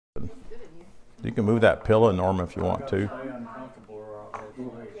You can move that pillow, Norma, if you want to.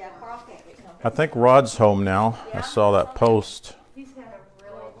 I think Rod's home now. I saw that post.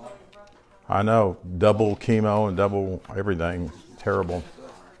 I know, double chemo and double everything. Terrible.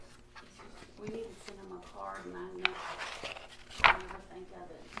 We need to send him a card, and I never think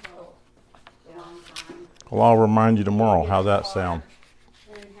of it until a long time. Well, I'll remind you tomorrow. How's that sound?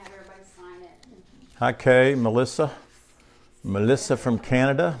 And have everybody sign it. Hi, Kay, Melissa. Melissa from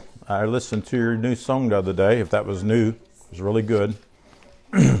Canada. I listened to your new song the other day. If that was new, it was really good.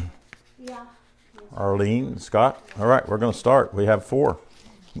 Yeah. Arlene, Scott. All right, we're going to start. We have 4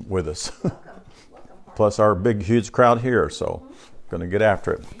 with us, plus our big, huge crowd here. So, going to get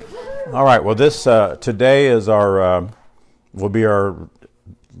after it. All right. Well, this today is our will be our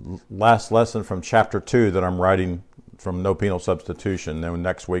last lesson from chapter 2 that I'm writing from No Penal Substitution. Then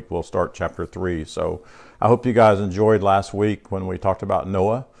next week we'll start chapter 3. So, I hope you guys enjoyed last week when we talked about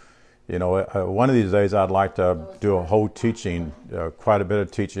Noah. You know, one of these days I'd like to do a whole teaching, quite a bit of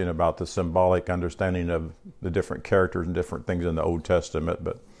teaching about the symbolic understanding of the different characters and different things in the Old Testament,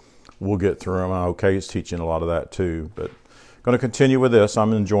 but we'll get through them. I know Kay's teaching a lot of that too, but going to continue with this.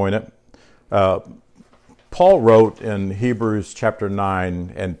 I'm enjoying it. Paul wrote in Hebrews chapter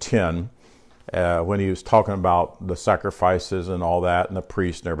 9 and 10, when he was talking about the sacrifices and all that and the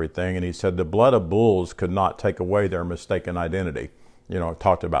priests and everything, and he said the blood of bulls could not take away their mistaken identity. You know, it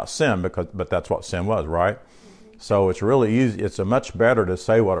talked about sin, but that's what sin was, right? Mm-hmm. So it's really easy. It's much better to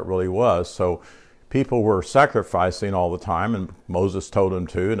say what it really was. So people were sacrificing all the time, and Moses told them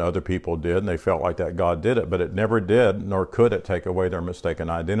to, and other people did, and they felt like that God did it, but it never did, nor could it take away their mistaken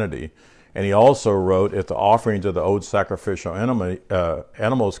identity. And he also wrote, if the offerings of the old sacrificial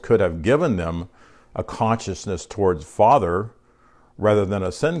animals could have given them a consciousness towards Father rather than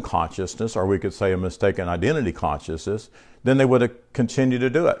a sin consciousness, or we could say a mistaken identity consciousness, then they would have continued to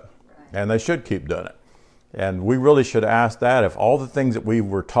do it. And they should keep doing it. And we really should ask that if all the things that we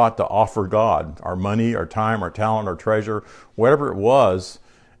were taught to offer God, our money, our time, our talent, our treasure, whatever it was,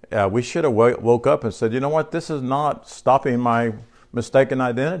 we should have woke up and said, you know what, this is not stopping my mistaken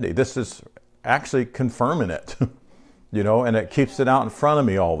identity. This is actually confirming it, you know, and it keeps it out in front of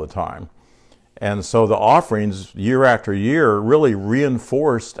me all the time. And so the offerings year after year really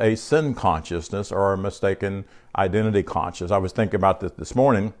reinforced a sin consciousness or a mistaken identity consciousness. I was thinking about this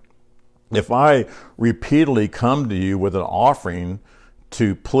morning. If I repeatedly come to you with an offering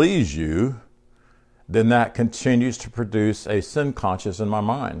to please you, then that continues to produce a sin consciousness in my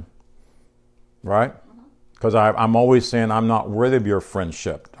mind, right? Because I'm always saying I'm not worthy of your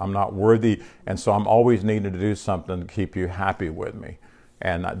friendship. I'm not worthy, and so I'm always needing to do something to keep you happy with me.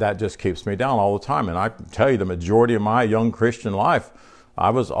 And that just keeps me down all the time. And I can tell you the majority of my young Christian life,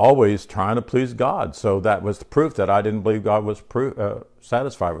 I was always trying to please God. So that was the proof that I didn't believe God was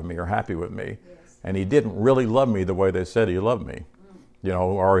satisfied with me or happy with me. Yes. And he didn't really love me the way they said he loved me. You know,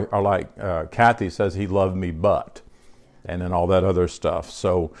 or like Kathy says, he loved me but. And then all that other stuff.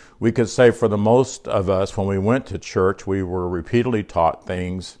 So we could say for the most of us, when we went to church, we were repeatedly taught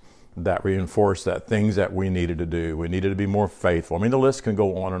things that reinforced that things that we needed to do. We needed to be more faithful. I mean, the list can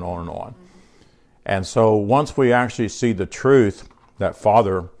go on and on and on. And so once we actually see the truth that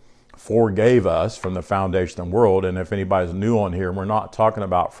Father forgave us from the foundation of the world, and if anybody's new on here, we're not talking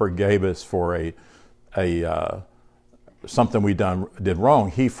about forgave us for something we did wrong.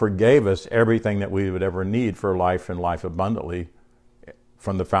 He forgave us everything that we would ever need for life and life abundantly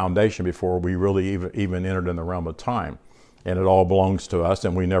from the foundation before we really even entered in the realm of time. And it all belongs to us,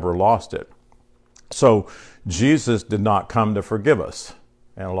 and we never lost it. So Jesus did not come to forgive us.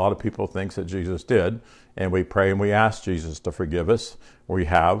 And a lot of people think that Jesus did. And we pray and we ask Jesus to forgive us. We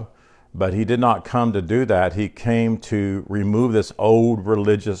have. But he did not come to do that. He came to remove this old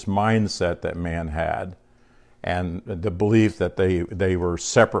religious mindset that man had, and the belief that they were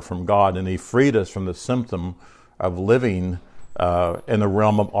separate from God. And he freed us from the symptom of living in the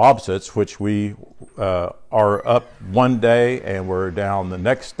realm of opposites, which we are up one day and we're down the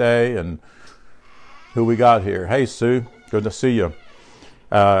next day. And who we got here? Hey, Sue, good to see you.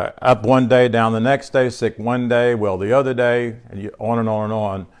 Up one day, down the next day, sick one day, well the other day, and on and on and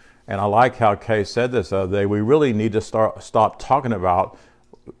on. And I like how Kay said this the other day. We really need to stop talking about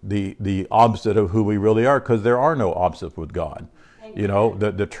the opposite of who we really are, because there are no opposites with God. You know,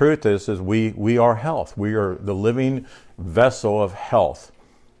 the truth is we are health. We are the living vessel of health.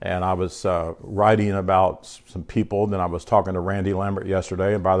 And I was writing about some people, then I was talking to Randy Lambert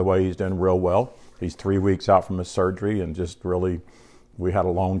yesterday, and by the way, he's doing real well. He's 3 weeks out from his surgery, and just really, we had a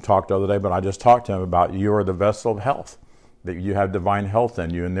long talk the other day, but I just talked to him about you are the vessel of health. that you have divine health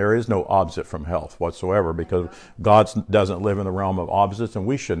in you, and there is no opposite from health whatsoever, because God doesn't live in the realm of opposites, and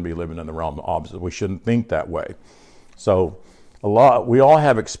we shouldn't be living in the realm of opposites. We shouldn't think that way. So we all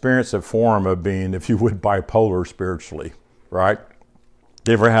have experienced a form of being, if you would, bipolar spiritually, right?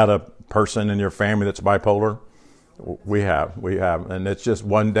 You ever had a person in your family that's bipolar? We have. And it's just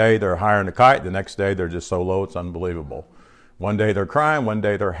one day they're higher than a kite, the next day they're just so low it's unbelievable. One day they're crying, one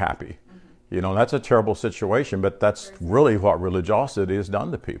day they're happy. That's a terrible situation, but that's really what religiosity has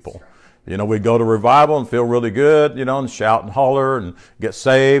done to people. We go to revival and feel really good, and shout and holler and get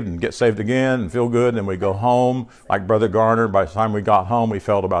saved again and feel good. And we go home, like Brother Garner, by the time we got home, we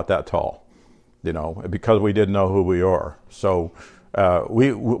felt about that tall, because we didn't know who we are. So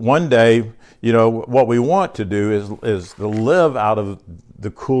one day, what we want to do is to live out of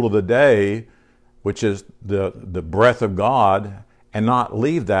the cool of the day, which is the breath of God, and not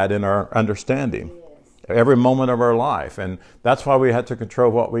leave that in our understanding every moment of our life. And that's why we had to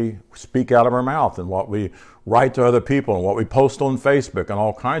control what we speak out of our mouth and what we write to other people and what we post on Facebook and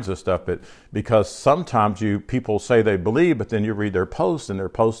all kinds of stuff. Because sometimes people say they believe, but then you read their posts and their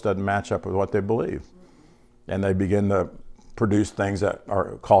post doesn't match up with what they believe. And they begin to produce things that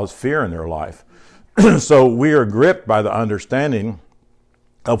cause fear in their life. So we are gripped by the understanding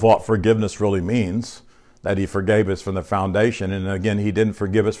of what forgiveness really means, that he forgave us from the foundation. And again, he didn't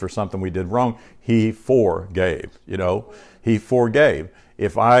forgive us for something we did wrong. He forgave, he forgave.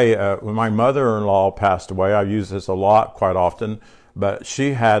 When my mother-in-law passed away, I use this a lot, quite often, but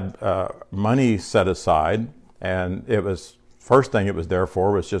she had money set aside, and first thing it was there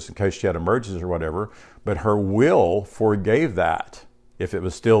for was just in case she had emergencies or whatever, but her will forgave that. If it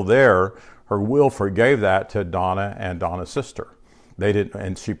was still there, her will forgave that to Donna and Donna's sister. They didn't,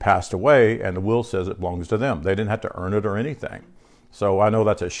 and she passed away, and the will says it belongs to them. They didn't have to earn it or anything. So I know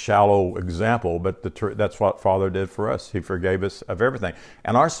that's a shallow example, but that's what Father did for us. He forgave us of everything.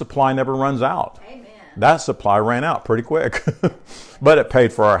 And our supply never runs out. Amen. That supply ran out pretty quick. But it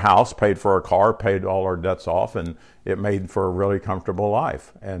paid for our house, paid for our car, paid all our debts off, and it made for a really comfortable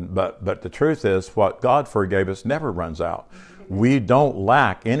life. But the truth is, what God forgave us never runs out. We don't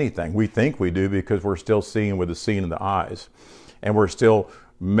lack anything. We think we do because we're still seeing with the seeing of the eyes. And we're still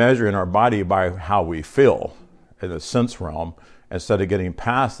measuring our body by how we feel in the sense realm, instead of getting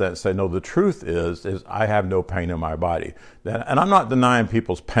past that and say, no, the truth is I have no pain in my body. And I'm not denying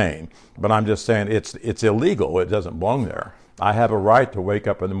people's pain, but I'm just saying it's illegal. It doesn't belong there. I have a right to wake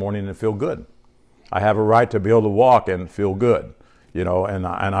up in the morning and feel good. I have a right to be able to walk and feel good, and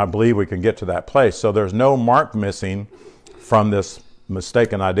I believe we can get to that place. So there's no mark missing from this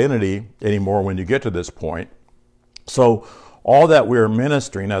mistaken identity anymore when you get to this point. So all that we're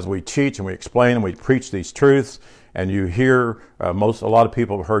ministering as we teach and we explain and we preach these truths, and you hear a lot of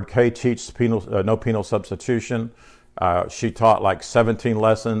people have heard Kay teach no penal substitution. She taught like 17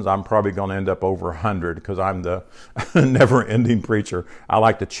 lessons. I'm probably going to end up over 100 because I'm the never-ending preacher. I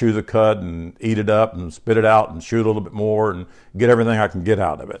like to chew the cud and eat it up and spit it out and shoot a little bit more and get everything I can get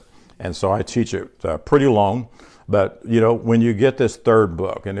out of it. And so I teach it pretty long. But when you get this third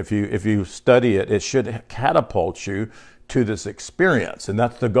book, and if you study it, it should catapult you to this experience. And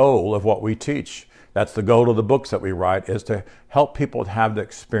that's the goal of what we teach. That's the goal of the books that we write, is to help people have the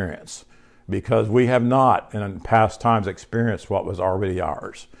experience, because we have not in past times experienced what was already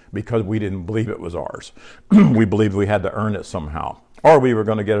ours, because we didn't believe it was ours. We believed we had to earn it somehow, or we were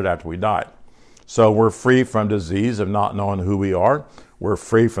going to get it after we died. So we're free from disease of not knowing who we are. We're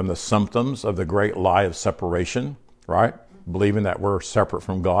free from the symptoms of the great lie of separation, right? Believing that we're separate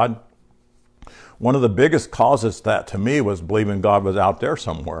from God. One of the biggest causes that to me was believing God was out there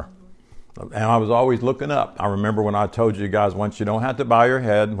somewhere. And I was always looking up. I remember when I told you guys once, you don't have to bow your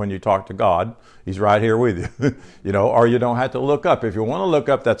head when you talk to God. He's right here with you, or you don't have to look up. If you want to look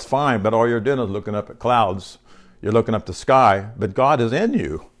up, that's fine. But all you're doing is looking up at clouds. You're looking up the sky, but God is in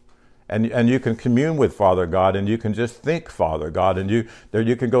you. And you can commune with Father God, and you can just think Father God, and you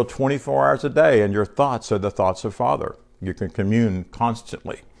can go 24 hours a day, and your thoughts are the thoughts of Father. You can commune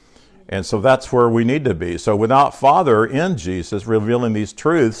constantly. And so that's where we need to be. So without Father in Jesus revealing these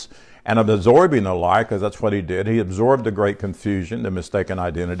truths and absorbing the lie, because that's what he did. He absorbed the great confusion, the mistaken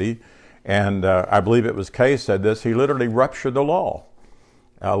identity. And I believe it was Kay said this, he literally ruptured the law.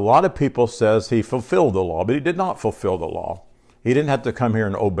 A lot of people says he fulfilled the law, but he did not fulfill the law. He didn't have to come here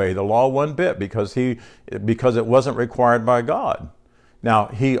and obey the law one bit because it wasn't required by God. Now,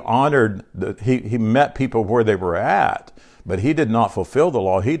 he honored, he met people where they were at, but he did not fulfill the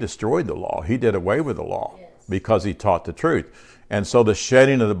law. He destroyed the law. He did away with the law because he taught the truth. And so the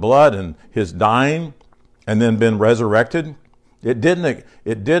shedding of the blood and his dying and then being resurrected, it didn't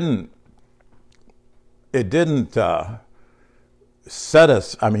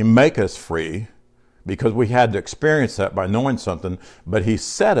make us free, because we had to experience that by knowing something, but he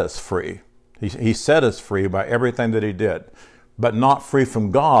set us free. He set us free by everything that he did, but not free from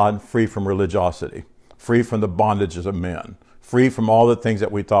God, free from religiosity, free from the bondages of men, free from all the things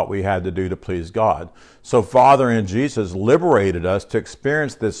that we thought we had to do to please God. So Father in Jesus liberated us to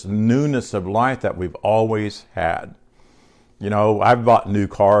experience this newness of life that we've always had. You know, I've bought new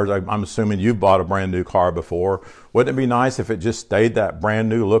cars. I'm assuming you've bought a brand new car before. Wouldn't it be nice if it just stayed that brand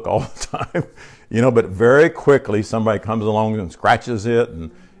new look all the time? You know, but very quickly somebody comes along and scratches it,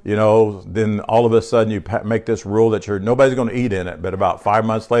 and you know, then all of a sudden you make this rule that nobody's going to eat in it, but about 5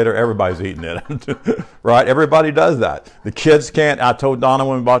 months later, everybody's eating in it, right? Everybody does that. The kids can't. I told Donna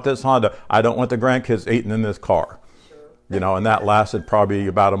when we bought this Honda, I don't want the grandkids eating in this car. Sure. You know, and that lasted probably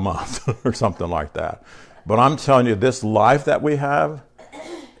about a month or something like that. But I'm telling you, this life that we have,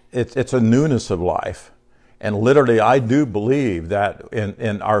 it's a newness of life. And literally, I do believe that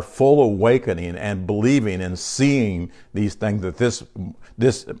in our full awakening and believing and seeing these things, that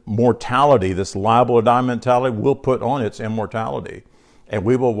this mortality, this liable or die mentality, will put on its immortality. And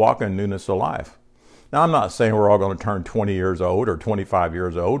we will walk in newness of life. Now, I'm not saying we're all going to turn 20 years old or 25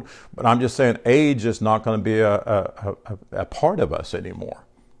 years old, but I'm just saying age is not going to be a part of us anymore.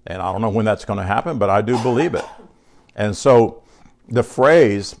 And I don't know when that's going to happen, but I do believe it. And so the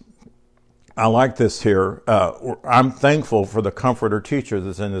phrase, I like this here, I'm thankful for the comforter teacher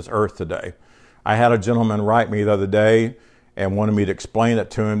that's in this earth today. I had a gentleman write me the other day and wanted me to explain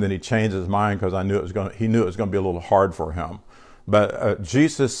it to him. Then he changed his mind because he knew it was going to be a little hard for him. But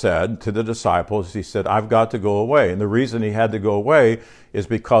Jesus said to the disciples, he said, I've got to go away. And the reason he had to go away is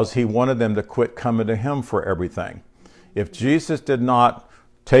because he wanted them to quit coming to him for everything. If Jesus did not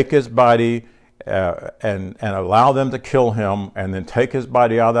take his body and allow them to kill him and then take his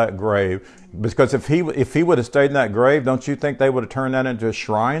body out of that grave, because if he would have stayed in that grave, don't you think they would have turned that into a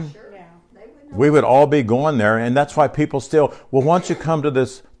shrine? Sure. Yeah. We would all be going there. And that's why people still, well, once you come to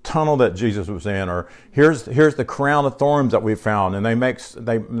this tunnel that Jesus was in, or here's the crown of thorns that we found, and they make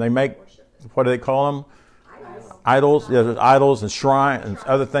what do they call them? Idols. Yeah, there's idols and shrine and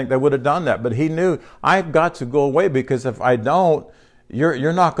other things. They would have done that, but he knew, I've got to go away, because if I don't,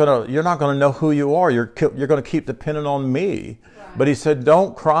 you're not gonna know who you are. You're gonna keep depending on me. Right. But he said,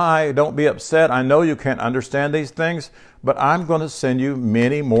 don't cry, don't be upset. I know you can't understand these things, but I'm going to send you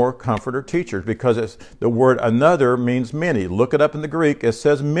many more comforter teachers, because the word another means many. Look it up in the Greek. It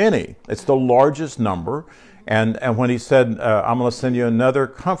says many. It's the largest number. And when he said, I'm going to send you another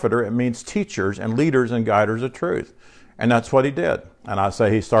comforter, it means teachers and leaders and guiders of truth. And that's what he did. And I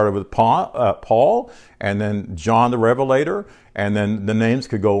say he started with Paul, and then John the Revelator, and then the names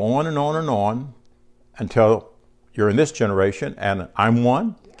could go on and on and on until you're in this generation. And I'm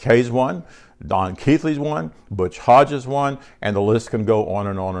one, Kay's one, Don Keithley's one, Butch Hodges one, and the list can go on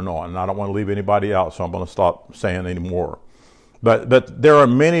and on and on. And I don't want to leave anybody out, so I'm going to stop saying any more. But there are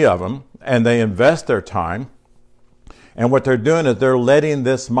many of them, and they invest their time. And what they're doing is they're letting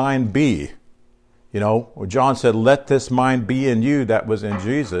this mind be. You know, John said, let this mind be in you that was in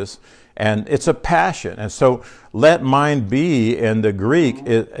Jesus. And it's a passion. And so let mind be in the Greek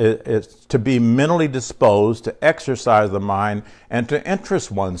is to be mentally disposed, to exercise the mind, and to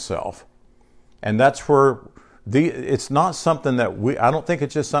interest oneself. And that's where it's not something that I don't think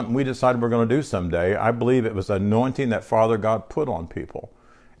it's just something we decided we're going to do someday. I believe it was anointing that Father God put on people.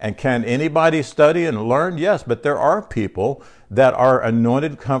 And can anybody study and learn? Yes, but there are people that are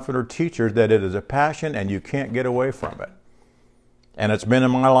anointed comforter teachers that it is a passion and you can't get away from it. And it's been in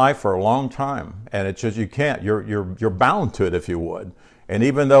my life for a long time. And it's just, you can't, you're bound to it, if you would. And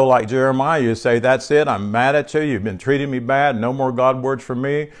even though, like Jeremiah, you say, that's it, I'm mad at you, you've been treating me bad, no more God words from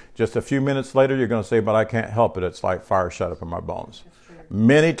me. Just a few minutes later, you're going to say, but I can't help it. It's like fire shut up in my bones.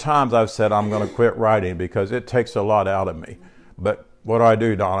 Many times I've said, I'm going to quit writing because it takes a lot out of me. But what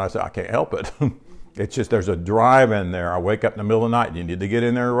do, Don? I said, I can't help it. It's just, there's a drive in there. I wake up in the middle of the night, and you need to get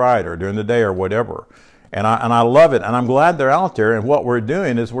in there and write, or during the day or whatever. And I love it, and I'm glad they're out there. And what we're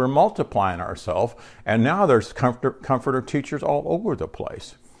doing is we're multiplying ourselves. And now there's comforter teachers all over the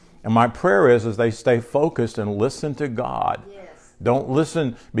place. And my prayer is they stay focused and listen to God. Yes. Don't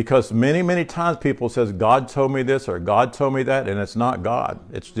listen, because many, many times people says, God told me this or God told me that, and it's not God.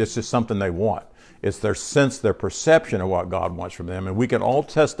 It's just something they want. It's their sense, their perception of what God wants from them. And we can all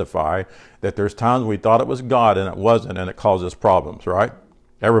testify that there's times we thought it was God and it wasn't, and it causes problems, right?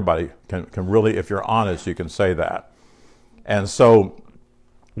 Everybody can really, if you're honest, you can say that. And so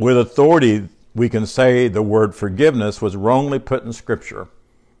with authority, we can say the word forgiveness was wrongly put in Scripture,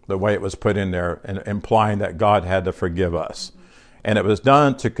 the way it was put in there, and implying that God had to forgive us. And it was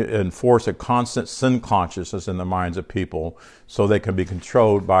done to enforce a constant sin consciousness in the minds of people so they can be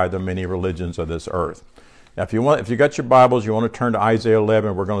controlled by the many religions of this earth. Now, if you got your Bibles, you want to turn to Isaiah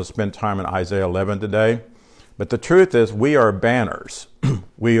 11. We're going to spend time in Isaiah 11 today. But the truth is, we are banners.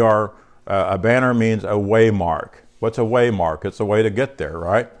 We are, a banner means a waymark. What's a waymark? It's a way to get there,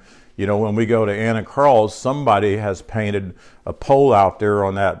 right? You know, when we go to Anna Carl's, somebody has painted a pole out there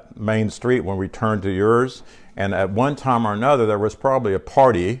on that main street when we turn to yours. And at one time or another, there was probably a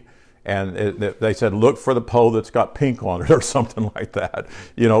party, and they said, look for the pole that's got pink on it or something like that.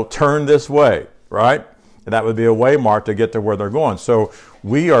 You know, turn this way, right? And that would be a waymark to get to where they're going. So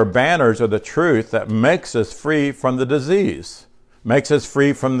we are banners of the truth that makes us free from the disease, makes us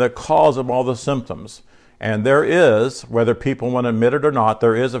free from the cause of all the symptoms. And there is, whether people want to admit it or not,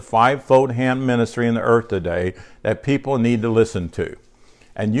 there is a fivefold hand ministry in the earth today that people need to listen to.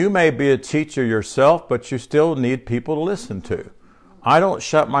 And you may be a teacher yourself, but you still need people to listen to. I don't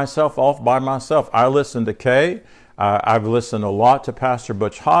shut myself off by myself. I listen to Kay. I've listened a lot to Pastor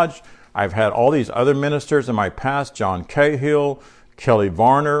Butch Hodge. I've had all these other ministers in my past, John Cahill, Kelly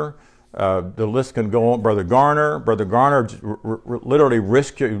Varner, the list can go on, Brother Garner. Brother Garner literally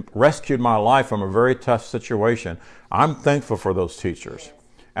rescued my life from a very tough situation. I'm thankful for those teachers.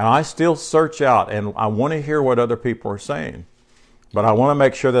 And I still search out, and I want to hear what other people are saying. But I want to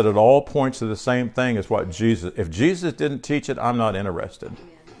make sure that it all points to the same thing as what Jesus, if Jesus didn't teach it, I'm not interested.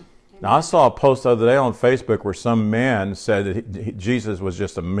 Now, I saw a post the other day on Facebook where some man said that Jesus was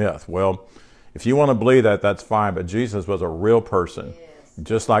just a myth. Well, if you want to believe that, that's fine, but Jesus was a real person,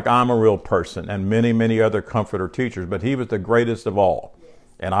 just like I'm a real person, and many, many other comforter teachers, but he was the greatest of all.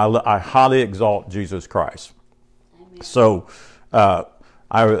 And I highly exalt Jesus Christ. Amen. So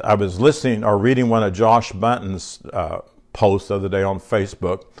I was listening or reading one of Josh Bunton's posts the other day on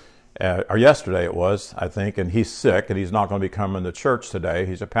Facebook, or yesterday it was, I think, and he's sick and he's not going to be coming to church today.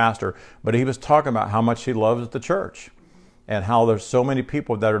 He's a pastor, but he was talking about how much he loves the church and how there's so many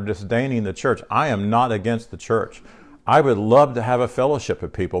people that are disdaining the church. I am not against the church. I would love to have a fellowship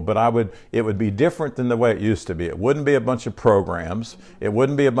with people, but it would be different than the way it used to be. It wouldn't be a bunch of programs. It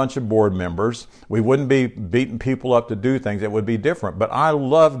wouldn't be a bunch of board members. We wouldn't be beating people up to do things. It would be different. But I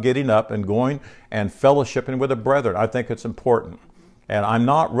love getting up and going and fellowshipping with the brethren. I think it's important. And I'm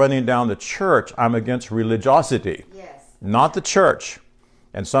not running down the church. I'm against religiosity, not the church.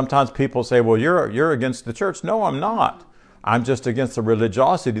 And sometimes people say, well, you're against the church. No, I'm not. I'm just against the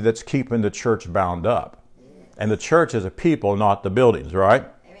religiosity that's keeping the church bound up. And the church is a people, not the buildings, right?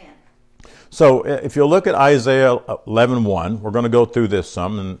 Amen. So if you look at Isaiah 11:1, we're going to go through this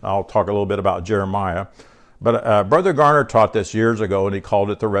some, and I'll talk a little bit about Jeremiah. But Brother Garner taught this years ago, and he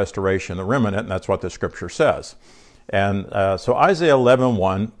called it the restoration, the remnant, and that's what the scripture says. And so Isaiah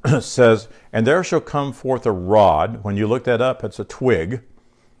 11:1 says, and there shall come forth a rod. When you look that up, it's a twig,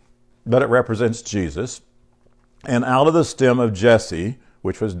 but it represents Jesus. And out of the stem of Jesse,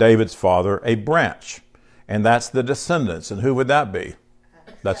 which was David's father, a branch. And that's the descendants. And who would that be?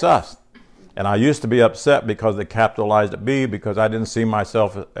 That's us. And I used to be upset because they capitalized it B, because I didn't see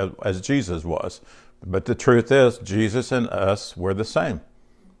myself as Jesus was. But the truth is, Jesus and us, we're the same,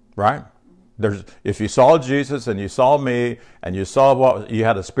 right? If you saw Jesus and you saw me and you saw you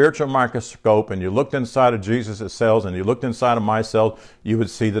had a spiritual microscope and you looked inside of Jesus' cells and you looked inside of my cells, you would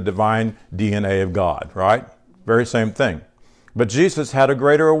see the divine DNA of God, right? Very same thing. But Jesus had a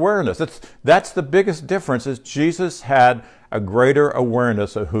greater awareness. That's the biggest difference, is Jesus had a greater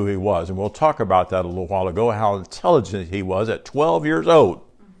awareness of who he was. And we'll talk about that a little while ago, how intelligent he was at 12 years old.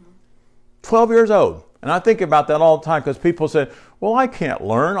 12 years old. And I think about that all the time, because people say, well, I can't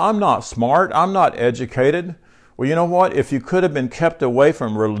learn. I'm not smart. I'm not educated. Well, you know what? If you could have been kept away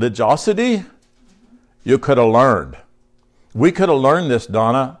from religiosity, you could have learned. We could have learned this,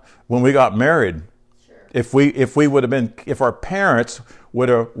 Donna, when we got married. If our parents would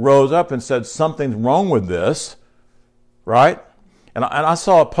have rose up and said something's wrong with this, right? And I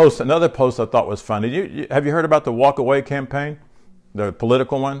saw another post I thought was funny. Have you heard about the Walk Away campaign, the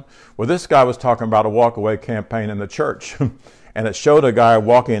political one? Well, this guy was talking about a walk away campaign in the church, and it showed a guy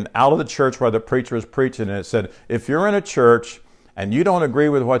walking out of the church where the preacher was preaching, and it said, if you're in a church and you don't agree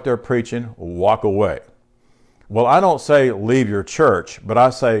with what they're preaching, walk away. Well, I don't say leave your church, but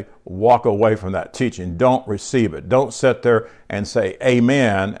I say walk away from that teaching. Don't receive it. Don't sit there and say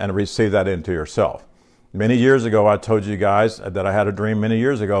amen and receive that into yourself. Many years ago, I told you guys that I had a dream many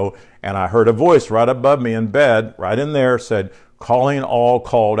years ago, and I heard a voice right above me in bed, right in there, said, calling all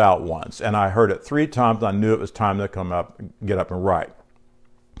called out ones. And I heard it 3 times. I knew it was time to get up and write.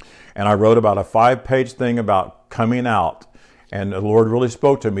 And I wrote about a 5-page thing about coming out. And the Lord really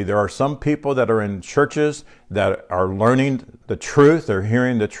spoke to me. There are some people that are in churches that are learning the truth, they're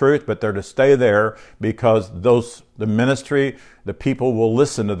hearing the truth, but they're to stay there because the ministry, the people will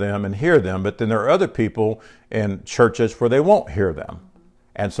listen to them and hear them. But then there are other people in churches where they won't hear them.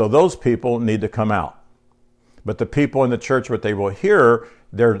 And so those people need to come out. But the people in the church, what they will hear,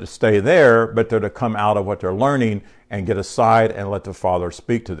 they're to stay there, but they're to come out of what they're learning and get aside and let the Father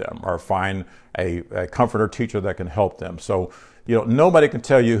speak to them, or find a comforter teacher that can help them. So, nobody can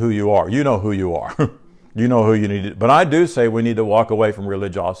tell you who you are. You know who you are. You know who you need to. But I do say we need to walk away from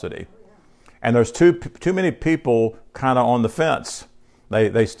religiosity. And there's too many people kind of on the fence.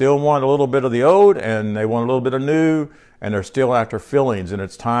 They still want a little bit of the old, and they want a little bit of new, and they're still after feelings, and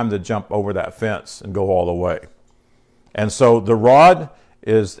it's time to jump over that fence and go all the way. And so the rod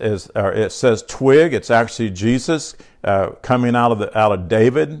it says twig. It's actually Jesus coming out of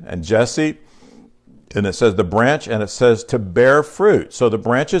David and Jesse. And it says the branch, and it says to bear fruit. So the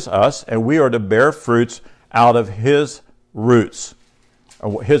branch is us, and we are to bear fruits out of his roots.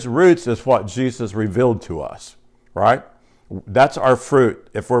 His roots is what Jesus revealed to us, right? That's our fruit.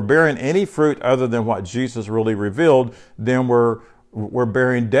 If we're bearing any fruit other than what Jesus really revealed, then we're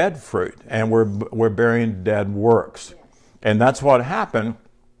bearing dead fruit, and we're bearing dead works. And that's what happened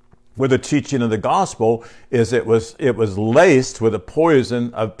with the teaching of the gospel. Is it was laced with a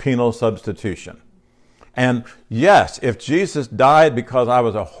poison of penal substitution. And yes, if Jesus died because I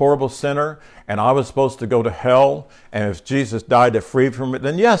was a horrible sinner and I was supposed to go to hell, and if Jesus died to free from it,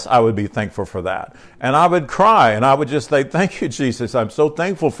 then yes, I would be thankful for that. And I would cry and I would just say, thank you, Jesus. I'm so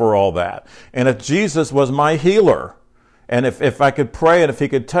thankful for all that. And if Jesus was my healer, and if I could pray and if he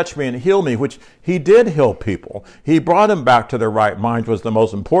could touch me and heal me, which he did heal people. He brought them back to their right mind was the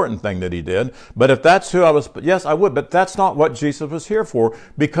most important thing that he did. But if that's who I was, yes, I would. But that's not what Jesus was here for,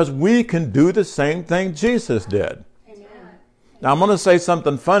 because we can do the same thing Jesus did. Amen. Now, I'm going to say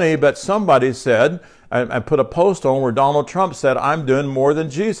something funny, but somebody said, I put a post on where Donald Trump said, I'm doing more than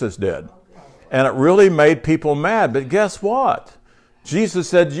Jesus did. And it really made people mad. But guess what? Jesus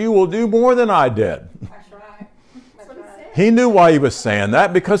said, you will do more than I did. He knew why he was saying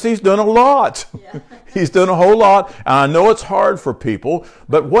that, because he's done a lot. Yeah. He's done a whole lot. And I know it's hard for people,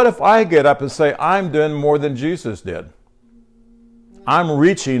 but what if I get up and say, I'm doing more than Jesus did? I'm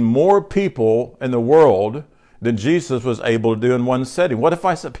reaching more people in the world than Jesus was able to do in one setting. What if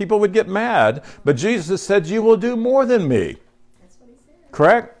I said, people would get mad, but Jesus said, you will do more than me. That's what he said.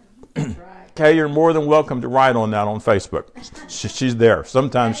 Correct? That's right. Okay, you're more than welcome to write on that on Facebook. She's there.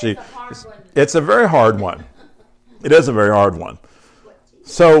 Sometimes it's a very hard one. It is a very hard one.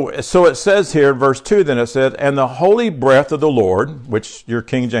 So it says here, verse 2, then it says, and the holy breath of the Lord, which your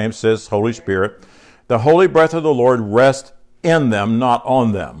King James says, Holy Spirit, the holy breath of the Lord rests in them, not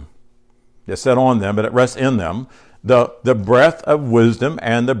on them. It said on them, but it rests in them. The breath of wisdom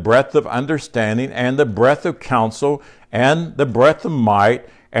and the breath of understanding and the breath of counsel and the breath of might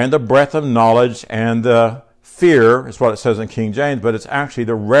and the breath of knowledge and the fear, is what it says in King James, but it's actually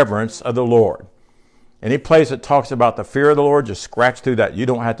the reverence of the Lord. Any place that talks about the fear of the Lord, just scratch through that. You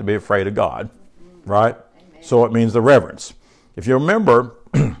don't have to be afraid of God, right? Amen. So it means the reverence. If you remember,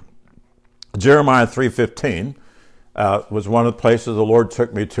 Jeremiah 3:15 was one of the places the Lord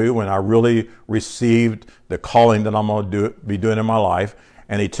took me to when I really received the calling that I'm going to be doing in my life.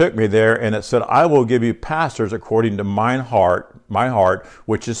 And he took me there, and it said, I will give you pastors according to my heart,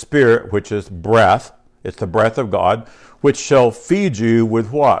 which is spirit, which is breath. It's the breath of God, which shall feed you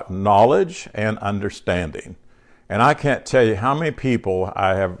with what? Knowledge and understanding. And I can't tell you how many people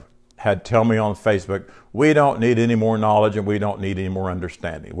I have had tell me on Facebook, we don't need any more knowledge and we don't need any more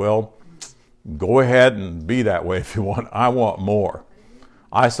understanding. Well, go ahead and be that way if you want. I want more.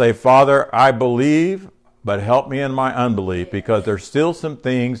 I say, Father, I believe, but help me in my unbelief, because there's still some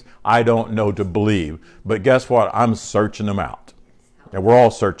things I don't know to believe. But guess what? I'm searching them out. And we're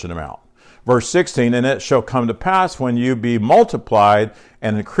all searching them out. Verse 16, and it shall come to pass when you be multiplied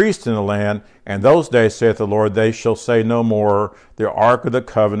and increased in the land, and those days, saith the Lord, they shall say no more, the ark of the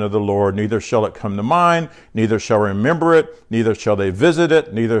covenant of the Lord, neither shall it come to mind, neither shall remember it, neither shall they visit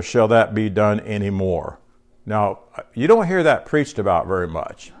it, neither shall that be done any more. Now, you don't hear that preached about very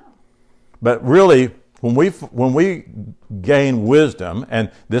much. But really, when we gain wisdom,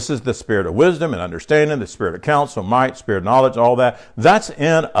 and this is the spirit of wisdom and understanding, the spirit of counsel, might, spirit of knowledge, all that, that's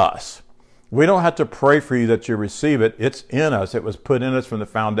in us. We don't have to pray for you that you receive it. It's in us. It was put in us from the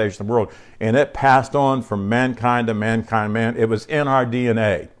foundation of the world. And it passed on from mankind to mankind, man. It was in our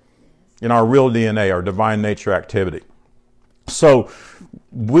DNA, in our real DNA, our divine nature activity. So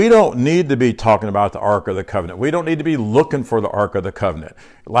we don't need to be talking about the Ark of the Covenant. We don't need to be looking for the Ark of the Covenant.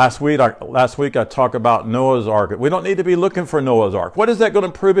 Last week I talked about Noah's Ark. We don't need to be looking for Noah's Ark. What is that going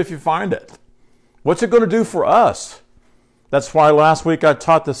to prove if you find it? What's it going to do for us? That's why last week I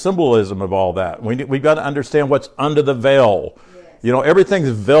taught the symbolism of all that. We've got to understand what's under the veil. Yes. You know, everything's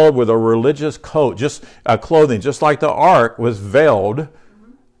veiled with a religious coat, just clothing, just like the Ark was veiled.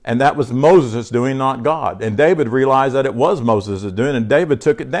 And that was Moses doing, not God. And David realized that it was Moses doing, and David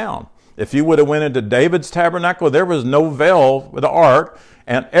took it down. If you would have went into David's tabernacle, there was no veil with the ark,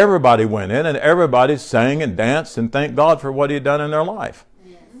 and everybody went in, and everybody sang and danced and thanked God for what he had done in their life.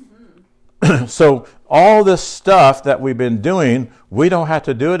 Mm-hmm. So all this stuff that we've been doing, we don't have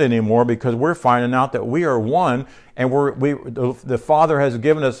to do it anymore because we're finding out that we are one, and the Father has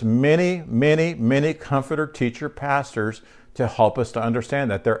given us many, many, many comforter, teacher, pastors to help us to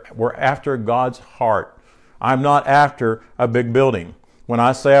understand that we're after God's heart. I'm not after a big building. When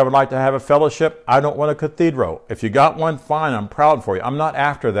I say I would like to have a fellowship, I don't want a cathedral. If you got one, fine, I'm proud for you. I'm not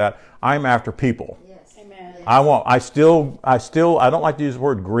after that. I'm after people. Yes. Amen. I don't like to use the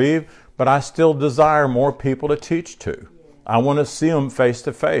word grieve, but I still desire more people to teach to. Yeah. I want to see them face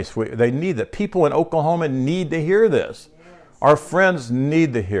to face. They need that. People in Oklahoma need to hear this. Our friends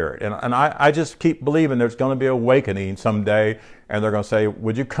need to hear it. And I just keep believing there's going to be an awakening someday, and they're going to say,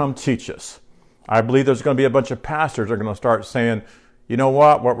 would you come teach us? I believe there's going to be a bunch of pastors that are going to start saying, you know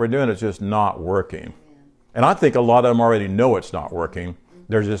what we're doing is just not working. And I think a lot of them already know it's not working.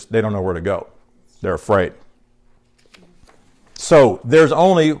 They don't know where to go. They're afraid. So there's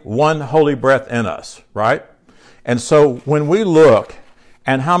only one holy breath in us, right? And so when we look,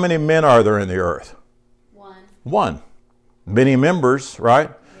 and how many men are there in the earth? One. Many members, right?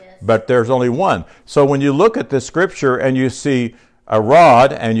 Yes. But there's only one. So when you look at the scripture and you see a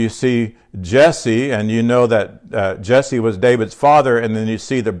rod and you see Jesse, and you know that Jesse was David's father, and then you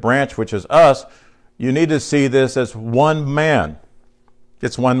see the branch, which is us, you need to see this as one man.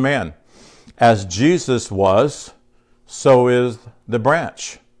 It's one man. As Jesus was, so is the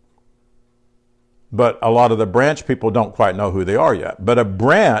branch. But a lot of the branch people don't quite know who they are yet. But a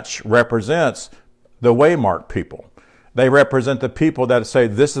branch represents the waymark people. They represent the people that say,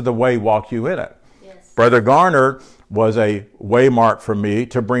 this is the way, walk you in it. Yes. Brother Garner was a waymark for me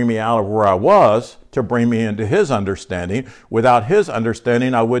to bring me out of where I was, to bring me into his understanding. Without his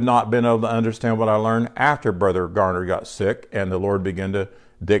understanding, I would not have been able to understand what I learned after Brother Garner got sick, and the Lord began to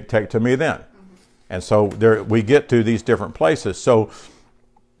dictate to me then. Mm-hmm. And so we get to these different places. So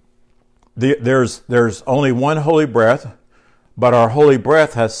there's only one holy breath, but our holy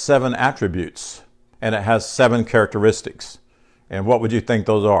breath has 7 attributes. And it has 7 characteristics. And what would you think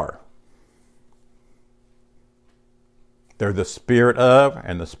those are? They're the spirit of,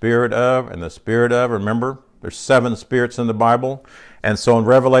 and the spirit of, and the spirit of. Remember, there's 7 spirits in the Bible. And so in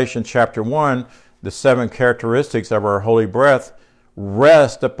Revelation chapter 1, the 7 characteristics of our holy breath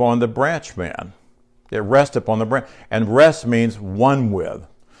rest upon the branch man. It rests upon the branch. And rest means one with.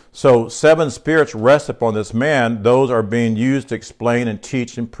 So 7 spirits rest upon this man. Those are being used to explain and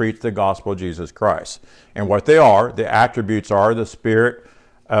teach and preach the gospel of Jesus Christ. And what they are, the attributes are the spirit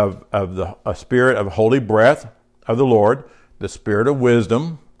of a spirit of holy breath of the Lord, the spirit of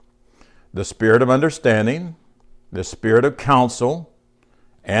wisdom, the spirit of understanding, the spirit of counsel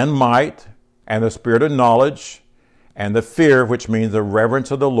and might, and the spirit of knowledge, and the fear, which means the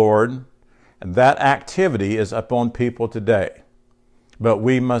reverence of the Lord. And that activity is upon people today. But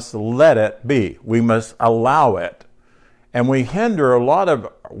we must let it be. We must allow it. And we hinder a lot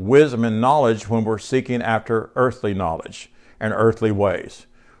of wisdom and knowledge when we're seeking after earthly knowledge and earthly ways.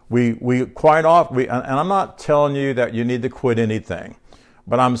 We quite often, and I'm not telling you that you need to quit anything,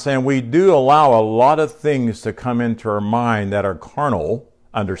 but I'm saying we do allow a lot of things to come into our mind that are carnal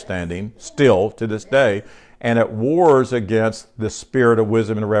understanding still to this day, and it wars against the spirit of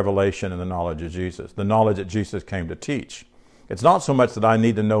wisdom and revelation and the knowledge of Jesus, the knowledge that Jesus came to teach. It's not so much that I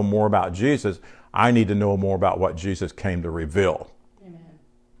need to know more about Jesus. I need to know more about what Jesus came to reveal. Amen.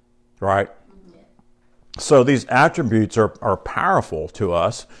 Right? Yeah. So these attributes are powerful to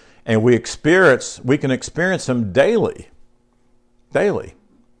us, and we can experience them daily. Daily.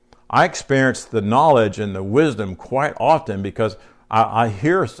 I experience the knowledge and the wisdom quite often because I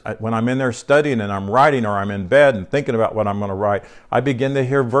hear, when I'm in there studying and I'm writing, or I'm in bed and thinking about what I'm going to write, I begin to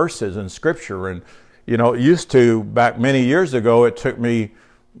hear verses in Scripture. And you know, it used to, back many years ago, it took me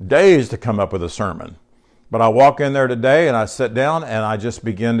days to come up with a sermon. But I walk in there today and I sit down and I just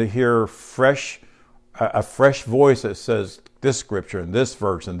begin to hear a fresh voice that says this scripture and this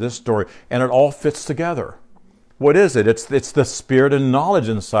verse and this story, and it all fits together. What is it? It's the spirit of knowledge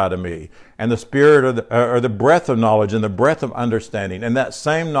inside of me, and the spirit or the breath of knowledge and the breath of understanding. And that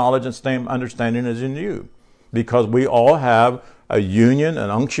same knowledge and same understanding is in you, because we all have a union, an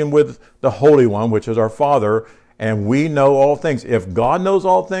unction with the Holy One, which is our Father, and we know all things. If God knows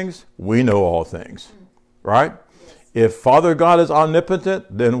all things, we know all things, right? If Father God is omnipotent,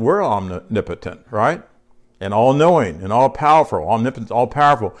 then we're omnipotent, right? And all-knowing and all-powerful, omnipotent,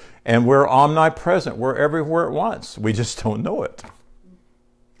 all-powerful. And we're omnipresent. We're everywhere at once. We just don't know it.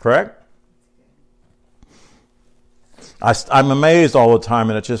 Correct? I'm amazed all the time,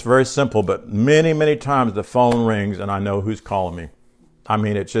 and it's just very simple, but many, many times the phone rings and I know who's calling me. I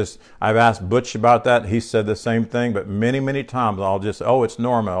mean, it's just, I've asked Butch about that. He said the same thing, but many, many times I'll just, oh, it's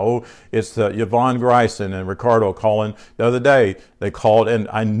Norma. Oh, it's Yvonne Greisen and Ricardo calling. The other day they called and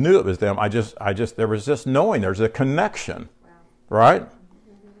I knew it was them. There was just knowing there's a connection, right?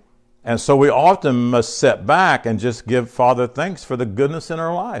 And so we often must sit back and just give Father thanks for the goodness in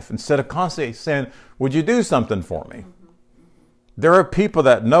our life instead of constantly saying, would you do something for me? There are people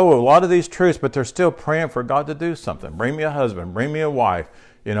that know a lot of these truths, but they're still praying for God to do something. Bring me a husband, bring me a wife,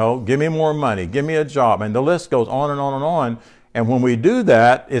 give me more money, give me a job. And the list goes on and on and on. And when we do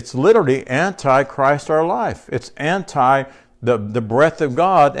that, it's literally anti-Christ our life. It's anti the breath of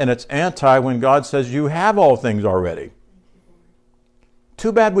God, and it's anti when God says you have all things already.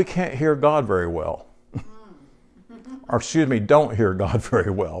 Too bad we can't hear God very well. Or don't hear God very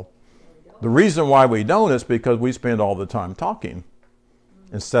well. The reason why we don't is because we spend all the time talking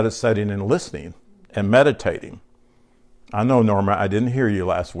instead of sitting and listening and meditating. I know, Norma, I didn't hear you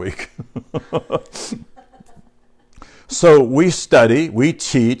last week. So we study, we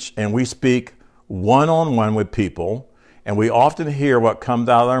teach, and we speak one-on-one with people, and we often hear what comes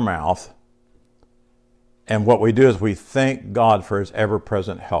out of their mouth. And what we do is we thank God for his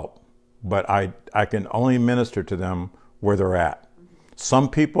ever-present help. But I can only minister to them where they're at. Some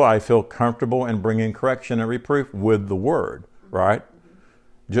people I feel comfortable in bringing correction and reproof with the word, right?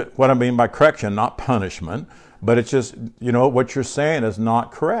 What I mean by correction, not punishment, but it's just, what you're saying is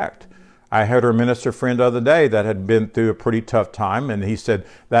not correct. I had a minister friend the other day that had been through a pretty tough time, and he said,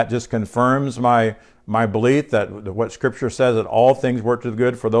 that just confirms my belief that what Scripture says, that all things work to the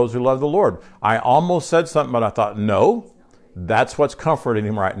good for those who love the Lord. I almost said something, but I thought, no, that's what's comforting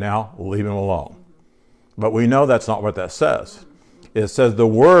him right now. Leave him alone. But we know that's not what that says. It says the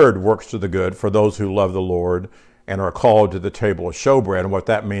word works to the good for those who love the Lord and are called to the table of showbread. And what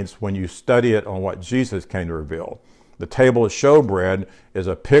that means when you study it on what Jesus came to reveal. The table of showbread is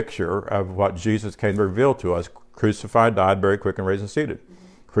a picture of what Jesus came to reveal to us. Crucified, died, buried, quickened, raised, and seated.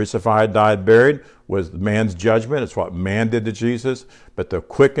 Crucified, died, buried was man's judgment. It's what man did to Jesus. But the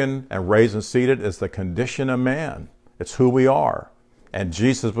quickened and raised and seated is the condition of man. It's who we are. And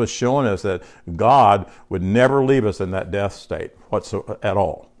Jesus was showing us that God would never leave us in that death state at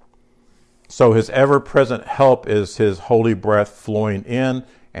all. So his ever-present help is his holy breath flowing in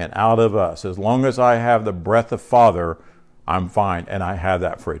and out of us. As long as I have the breath of Father, I'm fine, and I have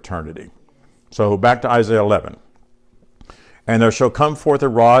that for eternity. So back to Isaiah 11. And there shall come forth a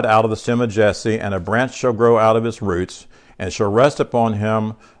rod out of the stem of Jesse, and a branch shall grow out of his roots, and shall rest upon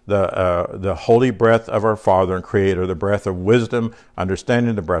him the holy breath of our Father and Creator, the breath of wisdom,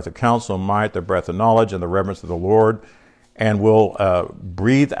 understanding, the breath of counsel and might, the breath of knowledge and the reverence of the Lord, and will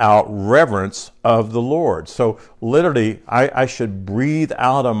breathe out reverence of the Lord. So literally, I should breathe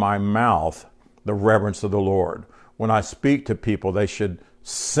out of my mouth the reverence of the Lord. When I speak to people, they should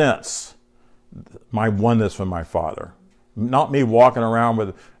sense my oneness with my Father. Not me walking around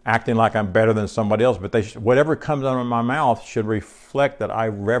with acting like I'm better than somebody else, but whatever comes out of my mouth should reflect that I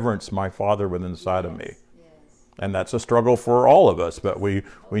reverence my Father within inside of me. Yes. And that's a struggle for all of us, but we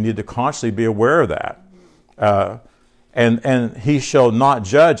need to constantly be aware of that. And he shall not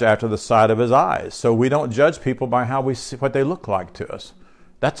judge after the sight of his eyes. So we don't judge people by how we see what they look like to us.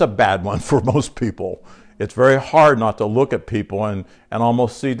 That's a bad one for most people. It's very hard not to look at people and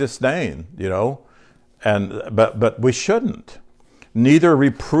almost see disdain, But we shouldn't. Neither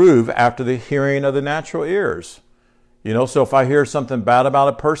reprove after the hearing of the natural ears. So if I hear something bad about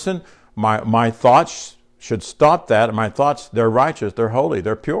a person, my thoughts should stop that. And my thoughts, they're righteous, they're holy,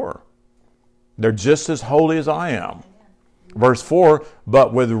 they're pure. They're just as holy as I am. Verse 4,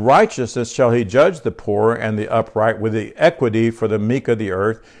 but with righteousness shall he judge the poor and the upright, with the equity for the meek of the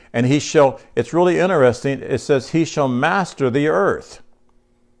earth. And he shall, it's really interesting, it says he shall master the earth.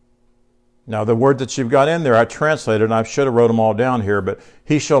 Now, the word that you've got in there, I translated, and I should have wrote them all down here, but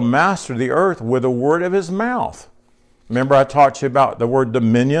he shall master the earth with the word of his mouth. Remember I talked to you about the word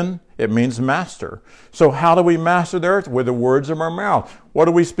dominion? It means master. So how do we master the earth? With the words of our mouth. What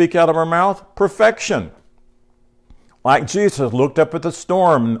do we speak out of our mouth? Perfection. Like Jesus looked up at the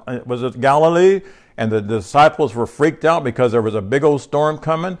storm. Was it Galilee? And the disciples were freaked out because there was a big old storm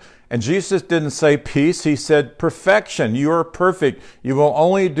coming. And Jesus didn't say peace. He said perfection. You are perfect. You will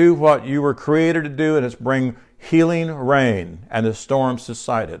only do what you were created to do, and it's bring healing rain. And the storm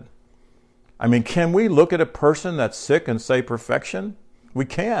subsided. I mean, can we look at a person that's sick and say perfection? We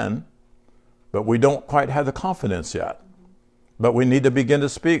can, but we don't quite have the confidence yet. But we need to begin to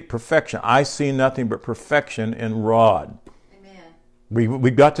speak perfection. I see nothing but perfection in Rod. Amen.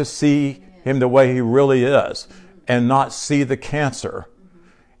 We've got to see him the way he really is and not see the cancer.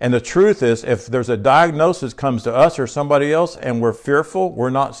 And the truth is, if there's a diagnosis comes to us or somebody else and we're fearful,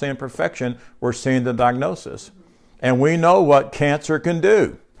 we're not seeing perfection, we're seeing the diagnosis. And we know what cancer can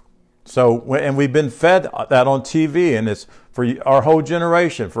do. So, and we've been fed that on TV, and it's for our whole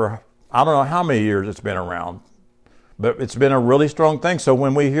generation, for I don't know how many years it's been around. But it's been a really strong thing. So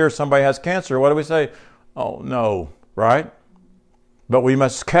when we hear somebody has cancer, what do we say? Oh, no, right? But we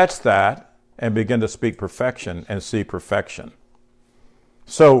must catch that and begin to speak perfection and see perfection.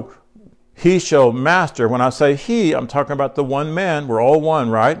 So he shall master. When I say he, I'm talking about the one man. We're all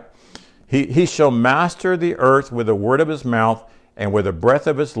one, right? He shall master the earth with the word of his mouth, and with the breath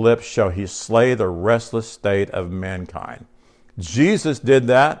of his lips shall he slay the restless state of mankind. Jesus did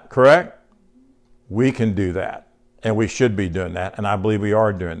that, correct? We can do that. And we should be doing that, and I believe we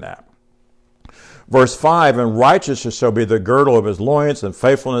are doing that. Verse 5, and righteousness shall be the girdle of his loins, and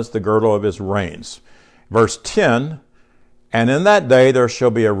faithfulness the girdle of his reins. Verse 10, and in that day there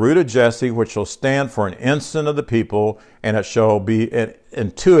shall be a root of Jesse, which shall stand for an ensign of the people, and it shall be,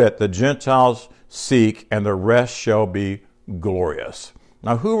 and to it the Gentiles seek, and the rest shall be glorious.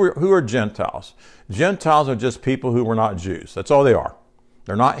 Now, who are Gentiles? Gentiles are just people who were not Jews. That's all they are.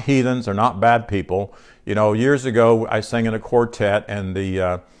 They're not heathens. They're not bad people. You know, years ago, I sang in a quartet, and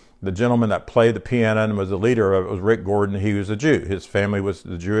the gentleman that played the piano and was the leader of it was Rick Gordon. He was a Jew. His family was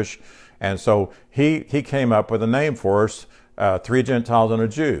the Jewish. And so he came up with a name for us, 3 Gentiles and a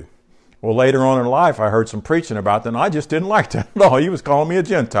Jew. Well, later on in life, I heard some preaching about that, and I just didn't like that at all. He was calling me a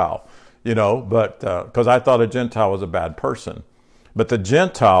Gentile, you know, but because I thought a Gentile was a bad person. But the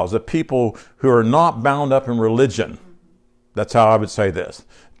Gentiles, the people who are not bound up in religion, that's how I would say this.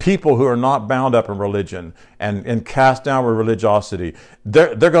 People who are not bound up in religion and cast down with religiosity,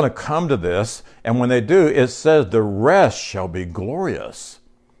 they're going to come to this, and when they do, it says the rest shall be glorious.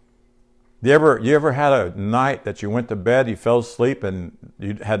 You ever had a night that you went to bed, you fell asleep, and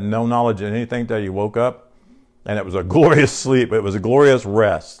you had no knowledge of anything until you woke up? And it was a glorious sleep. It was a glorious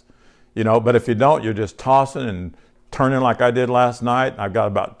rest. You know, but if you don't, you're just tossing and turning like I did last night. I got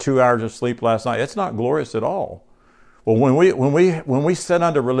about 2 hours of sleep last night. It's not glorious at all. Well, when we sit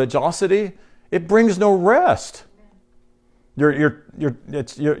under religiosity, it brings no rest.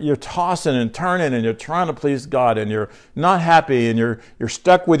 You're tossing and turning, and you're trying to please God, and you're not happy, and you're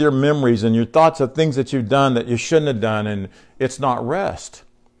stuck with your memories and your thoughts of things that you've done that you shouldn't have done, and it's not rest.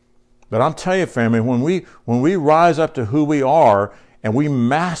 But I'm telling you, family, when we rise up to who we are and we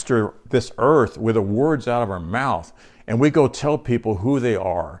master this earth with the words out of our mouth, and we go tell people who they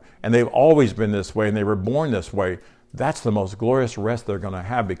are, and they've always been this way, and they were born this way, that's the most glorious rest they're going to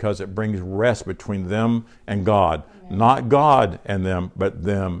have, because it brings rest between them and God. Amen. Not God and them, but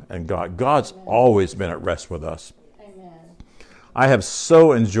them and God. God's Amen. Always been at rest with us. Amen. I have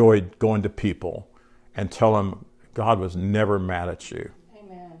so enjoyed going to people and tell them God was never mad at you.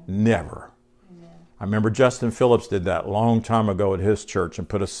 Amen. Never. Amen. I remember Justin Phillips did that a long time ago at his church and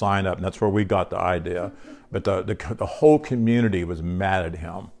put a sign up, and that's where we got the idea. But the whole community was mad at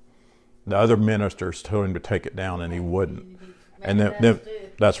him. The other ministers told him to take it down, and he wouldn't. And then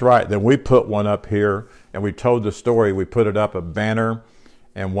that's right. Then we put one up here, and we told the story. We put it up, a banner,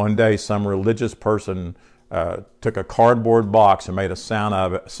 and one day some religious person took a cardboard box and made a sound out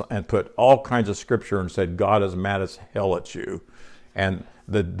of it and put all kinds of scripture and said, God is mad as hell at you. And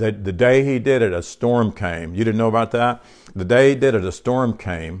the day he did it, a storm came. You didn't know about that? The day he did it, a storm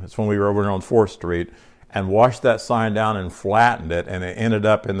came. It's when we were over on 4th Street, and washed that sign down and flattened it, and it ended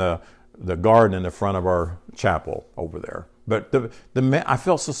up in the garden in the front of our chapel over there. But the man, I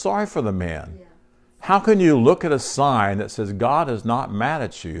felt so sorry for the man. Yeah. How can you look at a sign that says God is not mad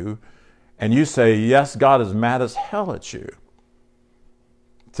at you, and you say, yes, God is mad as hell at you?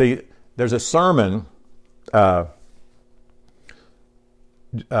 See, there's a sermon, I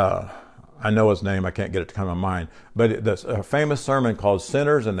know his name, I can't get it to come to mind, but there's a famous sermon called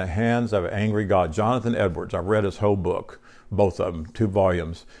Sinners in the Hands of an Angry God. Jonathan Edwards, I've read his whole book, both of them, 2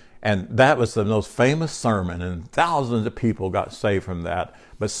 volumes. And that was the most famous sermon, and thousands of people got saved from that.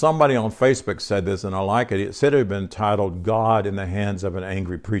 But somebody on Facebook said this, and I like it. It said it had been titled, God in the Hands of an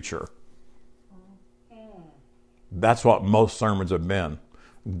Angry Preacher. That's what most sermons have been.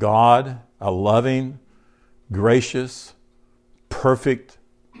 God, a loving, gracious, perfect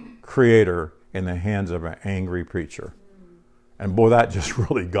creator in the hands of an angry preacher. And boy, that just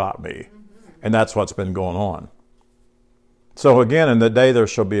really got me. And that's what's been going on. So again, in the day there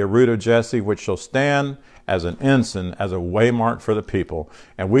shall be a root of Jesse, which shall stand as an ensign, as a waymark for the people.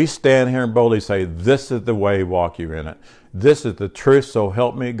 And we stand here and boldly say, this is the way, walk you in it. This is the truth, so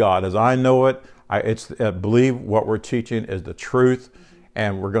help me God. As I know it, I believe what we're teaching is the truth,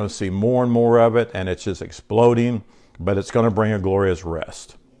 and we're going to see more and more of it, and it's just exploding, but it's going to bring a glorious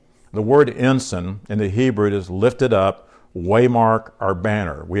rest. The word ensign in the Hebrew is lifted up, waymark, or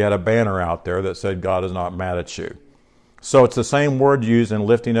banner. We had a banner out there that said, God is not mad at you. So it's the same word used in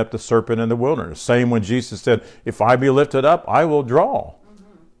lifting up the serpent in the wilderness. Same when Jesus said, if I be lifted up, I will draw.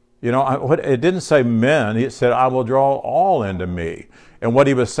 You know, it didn't say men. It said, I will draw all into me. And what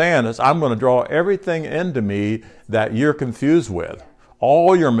he was saying is, I'm going to draw everything into me that you're confused with.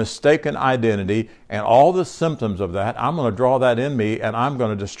 All your mistaken identity and all the symptoms of that, I'm going to draw that in me, and I'm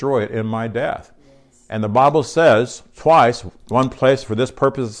going to destroy it in my death. Yes. And the Bible says twice, one place, for this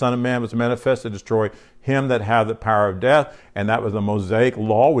purpose the Son of Man was manifest to destroy him that had the power of death. And that was the Mosaic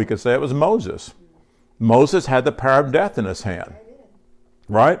law. We could say it was Moses. Moses had the power of death in his hand.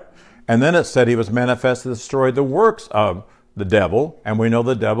 Right? And then it said he was manifest to destroy the works of the devil, and we know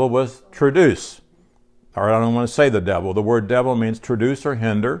the devil was traduce. Or I don't want to say the devil. The word devil means traduce or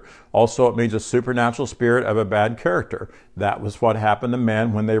hinder. Also, it means a supernatural spirit of a bad character. That was what happened to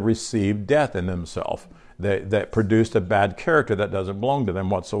men when they received death in themselves. That produced a bad character that doesn't belong to them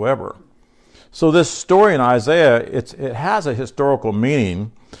whatsoever. So this story in Isaiah, it has a historical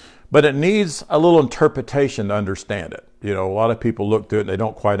meaning, but it needs a little interpretation to understand it. You know, a lot of people look through it and they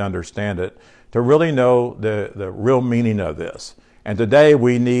don't quite understand it to really know the real meaning of this. And today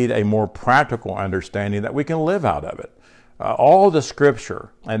we need a more practical understanding that we can live out of it. All the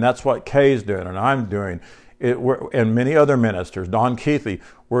scripture, and that's what Kay's doing and I'm doing, and many other ministers, Don Keithley,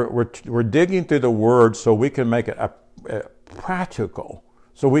 we're digging through the Word so we can make it a practical,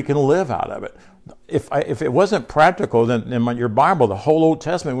 so we can live out of it. If it wasn't practical, then in your Bible, the whole Old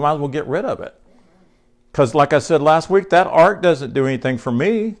Testament, we might as well get rid of it. Because like I said last week, that ark doesn't do anything for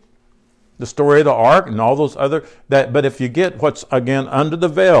me. The story of the ark and all those other, but if you get what's, again, under the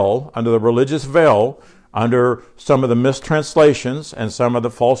veil, under the religious veil, under some of the mistranslations and some of the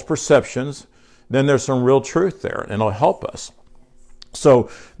false perceptions, then there's some real truth there, and it'll help us.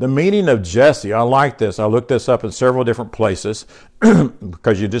 So the meaning of Jesse, I like this. I looked this up in several different places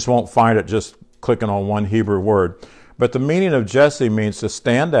because you just won't find it just clicking on one Hebrew word. But the meaning of Jesse means to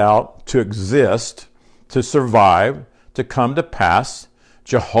stand out, to exist, to survive, to come to pass,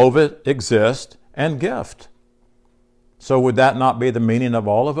 Jehovah exist, and gift. So would that not be the meaning of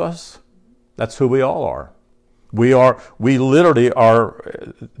all of us? That's who we all are. We literally are,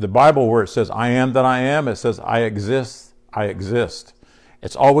 the Bible where it says, I am that I am, it says, I exist, I exist.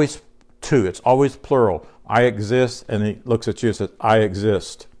 It's always two, it's always plural. I exist, and he looks at you and says, I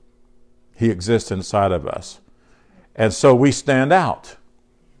exist. He exists inside of us. And so we stand out.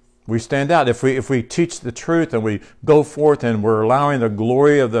 We stand out. If we teach the truth and we go forth and we're allowing the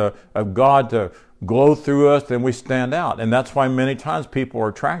glory of God to glow through us, then we stand out. And that's why many times people are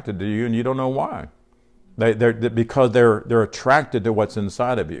attracted to you and you don't know why. Because they're attracted to what's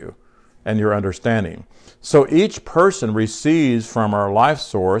inside of you and your understanding. So each person receives from our life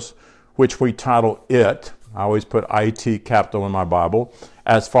source, which we title it, I always put IT capital in my Bible,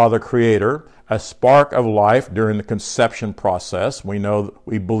 as Father Creator, a spark of life during the conception process. We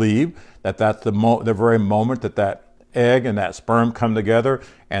believe that that's the very moment that egg and that sperm come together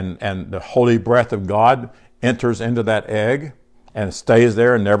and the holy breath of God enters into that egg and stays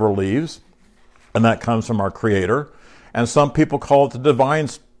there and never leaves. And that comes from our Creator. And some people call it the divine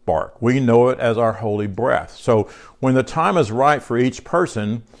spark. We know it as our holy breath. So when the time is right for each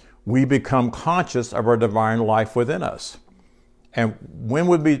person, we become conscious of our divine life within us. And when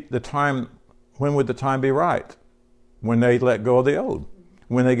would the time be right? When they let go of the old.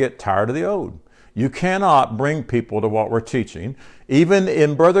 When they get tired of the old. You cannot bring people to what we're teaching. Even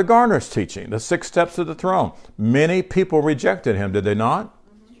in Brother Garner's teaching, the 6 steps to the throne, many people rejected him, did they not?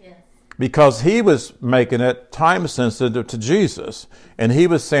 Yes. Because he was making it time sensitive to Jesus. And he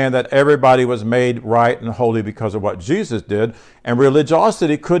was saying that everybody was made right and holy because of what Jesus did. And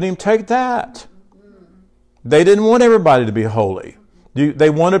religiosity couldn't even take that. They didn't want everybody to be holy. They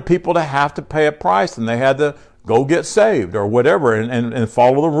wanted people to have to pay a price, and they had to go get saved or whatever and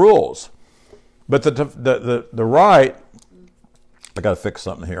follow the rules. But the right, I got to fix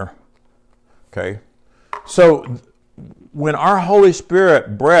something here. Okay. So when our Holy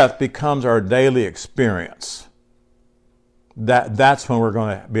Spirit breath becomes our daily experience, that's when we're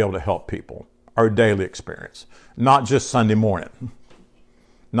going to be able to help people. Our daily experience, not just Sunday morning,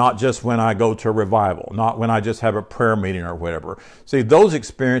 not just when I go to a revival, not when I just have a prayer meeting or whatever. See, those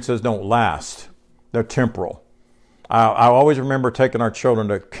experiences don't last. They're temporal. I always remember taking our children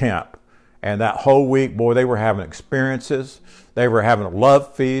to camp, and that whole week, boy, they were having experiences. They were having a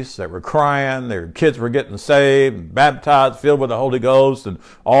love feast. They were crying. Their kids were getting saved, baptized, filled with the Holy Ghost, and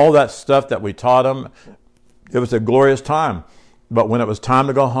all that stuff that we taught them. It was a glorious time. But when it was time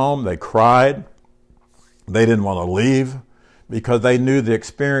to go home, they cried. They didn't want to leave because they knew the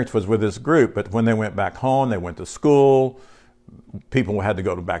experience was with this group. But when they went back home, they went to school. People had to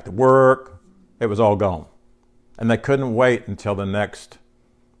go back to work. It was all gone. And they couldn't wait until the next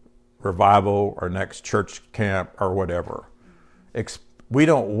revival or next church camp or whatever. We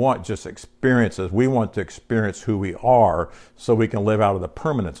don't want just experiences. We want to experience who we are so we can live out of the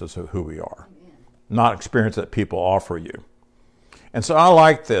permanences of who we are, not experience that people offer you. And so I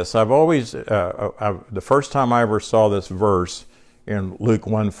like this. I've always, the first time I ever saw this verse in Luke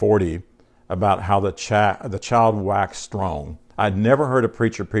 1:40 about how the child waxed strong, I'd never heard a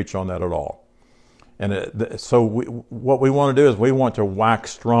preacher preach on that at all. And what we want to do is we want to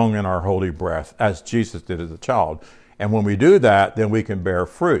wax strong in our holy breath as Jesus did as a child. And when we do that, then we can bear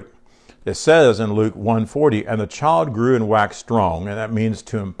fruit. It says in Luke 1:40, and the child grew and waxed strong, and that means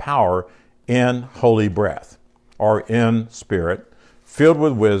to empower in holy breath or in spirit, filled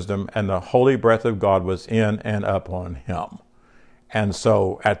with wisdom, and the holy breath of God was in and upon him. And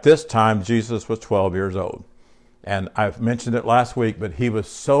so at this time, Jesus was 12 years old. And I've mentioned it last week, but he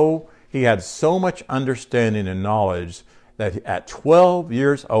had so much understanding and knowledge that at 12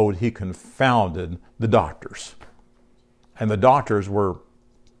 years old, he confounded the doctors. And the doctors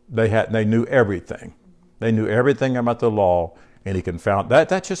they knew everything. They knew everything about the law, and he confounded that.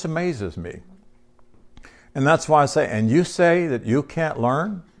 That just amazes me. And that's why I say, and you say that you can't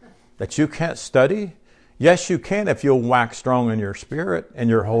learn, that you can't study? Yes, you can if you'll wax strong in your spirit and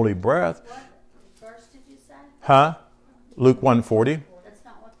your holy breath. What verse did you say? Huh? Luke 1:40. That's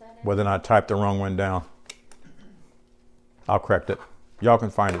not what that is. Well, then I typed the wrong one down. I'll correct it. Y'all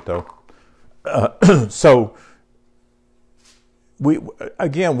can find it, though. So, we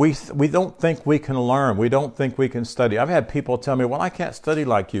don't think we can learn. We don't think we can study. I've had people tell me, well, I can't study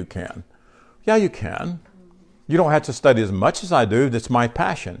like you can. Yeah, you can. You don't have to study as much as I do. That's my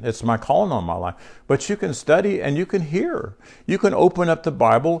passion. It's my calling on my life. But you can study and you can hear. You can open up the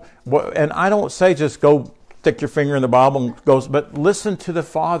Bible. And I don't say just go stick your finger in the Bible and go, but listen to the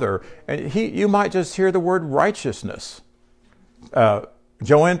Father. And you might just hear the word righteousness.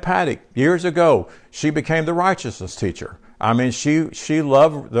 Joanne Paddock, years ago, she became the righteousness teacher. I mean, she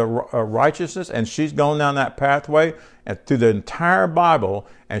loved the righteousness, and she's gone down that pathway and through the entire Bible,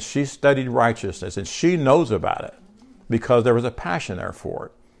 and she studied righteousness, and she knows about it because there was a passion there for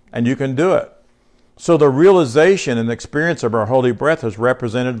it, and you can do it. So the realization and experience of our holy breath is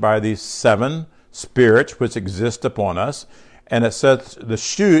represented by these 7 spirits which exist upon us, and it says the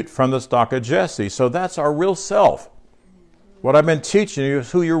shoot from the stock of Jesse. So that's our real self. What I've been teaching you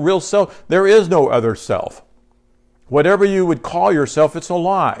is who your real self. There is no other self. Whatever you would call yourself, it's a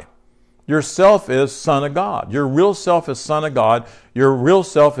lie. Your self is Son of God. Your real self is Son of God. Your real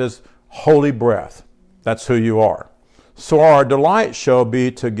self is holy breath. That's who you are. So our delight shall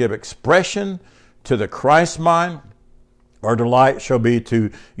be to give expression to the Christ mind. Our delight shall be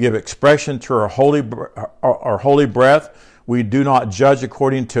to give expression to our holy breath. We do not judge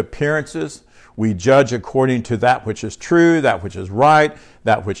according to appearances. We judge according to that which is true, that which is right,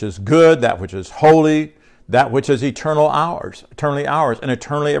 that which is good, that which is holy, that which is eternally ours, and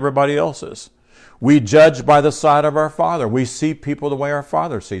eternally everybody else's. We judge by the sight of our Father. We see people the way our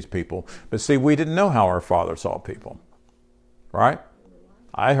Father sees people. But see, we didn't know how our Father saw people. Right?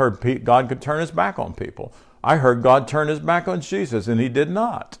 I heard God could turn his back on people. I heard God turn his back on Jesus, and he did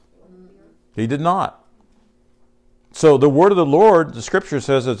not. He did not. So the word of the Lord, the scripture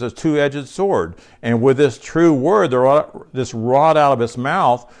says, is a two-edged sword. And with this true word, this rod out of its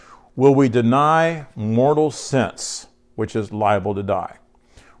mouth, will we deny mortal sense, which is liable to die.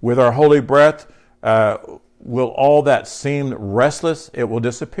 With our holy breath, will all that seemed restless, it will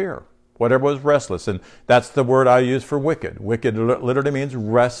disappear. Whatever was restless. And that's the word I use for wicked. Wicked literally means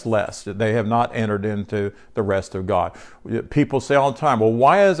restless. They have not entered into the rest of God. People say all the time, well,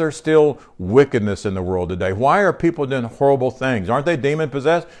 why is there still wickedness in the world today? Why are people doing horrible things? Aren't they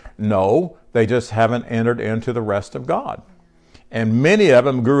demon-possessed? No, they just haven't entered into the rest of God. And many of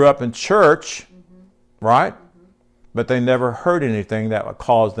them grew up in church, right? But they never heard anything that would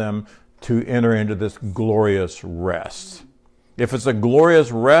cause them to enter into this glorious rest. If it's a glorious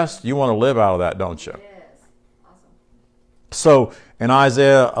rest, you want to live out of that, don't you? Yes. Awesome. So in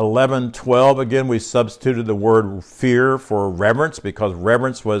Isaiah 11:12, again, we substituted the word fear for reverence because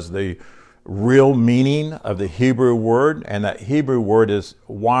reverence was the real meaning of the Hebrew word, and that Hebrew word is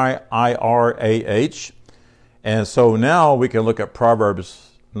Y-I-R-A-H. And so now we can look at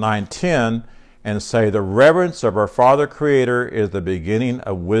Proverbs 9:10 and say the reverence of our Father Creator is the beginning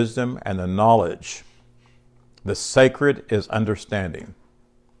of wisdom and the knowledge. The sacred is understanding.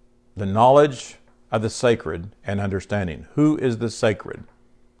 The knowledge of the sacred and understanding. Who is the sacred?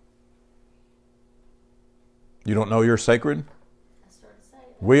 You don't know you're sacred?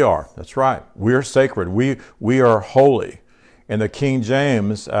 We are. That's right. We are sacred. We are holy. In the King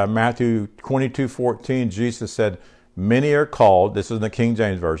James, Matthew 22:14, Jesus said, many are called, this is in the King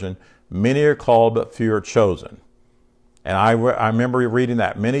James Version, many are called but few are chosen. And I remember reading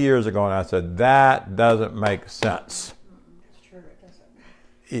that many years ago and I said, that doesn't make sense.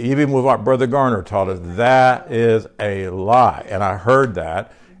 Even with what Brother Garner taught us, that is a lie. And I heard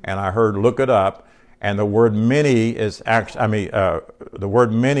that, and I heard look it up, and the word many is actually, the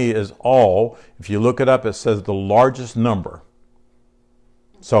word many is all. If you look it up, it says the largest number.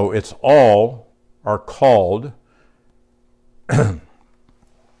 So it's all are called,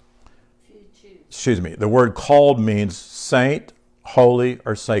 excuse me, the word called means saint, holy,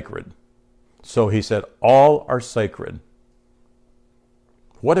 or sacred. So he said all are sacred.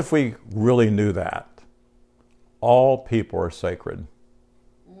 What if we really knew that? All people are sacred.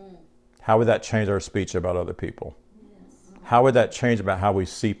 How would that change our speech about other people? How would that change about how we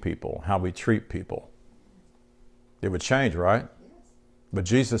see people, how we treat people? It would change, right? But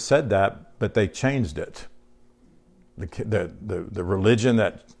Jesus said that, but they changed it. The religion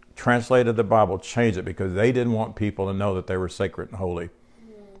that translated the Bible changed it because they didn't want people to know that they were sacred and holy.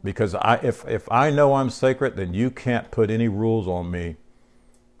 Because if I know I'm sacred, then you can't put any rules on me.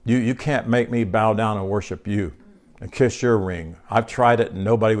 You can't make me bow down and worship you and kiss your ring. I've tried it and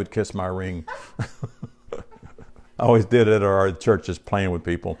nobody would kiss my ring. I always did it at our churches playing with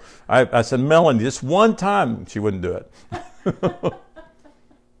people. I said, Melanie, just one time. She wouldn't do it.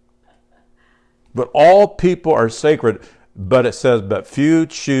 But all people are sacred. But it says, but few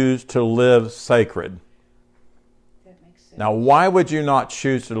choose to live sacred. That makes sense. Now, why would you not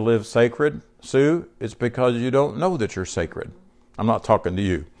choose to live sacred, Sue? It's because you don't know that you're sacred. I'm not talking to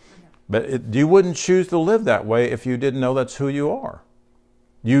you. But you wouldn't choose to live that way if you didn't know that's who you are.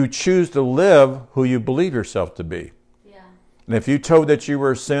 You choose to live who you believe yourself to be. Yeah. And if you told that you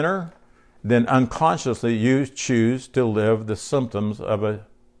were a sinner, then unconsciously you choose to live the symptoms of a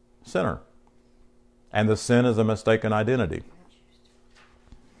sinner. And the sin is a mistaken identity.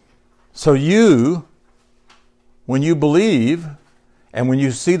 So you, when you believe and when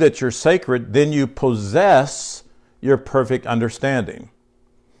you see that you're sacred, then you possess your perfect understanding.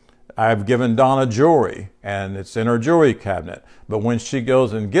 I've given Donna jewelry, and it's in her jewelry cabinet. But when she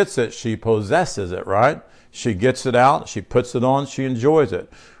goes and gets it, she possesses it, right? She gets it out, she puts it on, she enjoys it.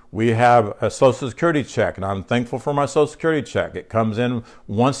 We have a Social Security check, and I'm thankful for my Social Security check. It comes in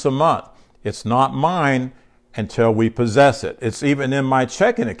once a month. It's not mine until we possess it. It's even in my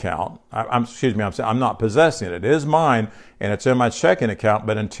checking account. I'm not possessing it. It is mine, and it's in my checking account,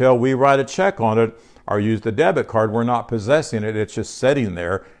 but until we write a check on it or use the debit card, we're not possessing it. It's just sitting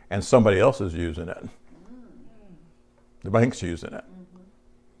there, and somebody else is using it. The bank's using it.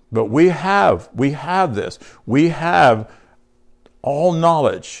 But we have this. We have all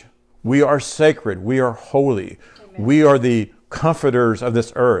knowledge. We are sacred. We are holy. Amen. We are the comforters of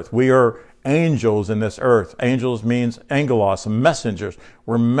this earth. We are angels in this earth. Angels means angelos, messengers.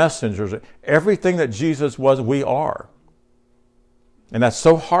 We're messengers. Everything that Jesus was, we are. And that's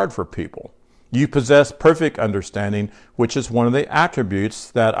so hard for people. You possess perfect understanding, which is one of the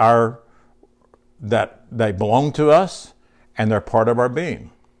attributes that they belong to us and they're part of our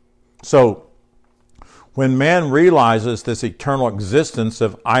being. So when man realizes this eternal existence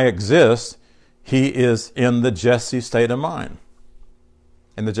of I exist, he is in the Jesse state of mind.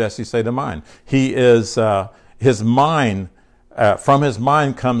 In the Jesse state of mind. He is, his mind, from his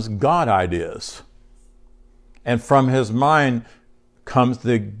mind comes God ideas. And from his mind comes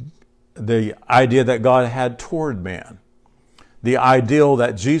the idea that God had toward man. The ideal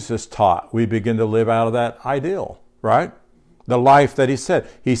that Jesus taught, we begin to live out of that ideal, right? The life that he said.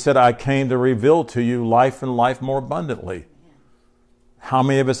 He said, I came to reveal to you life and life more abundantly. How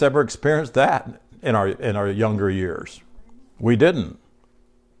many of us ever experienced that in our younger years? We didn't.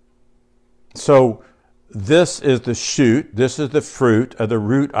 So this is the shoot, this is the fruit of the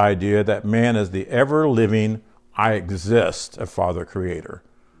root idea that man is the ever-living I exist of Father Creator.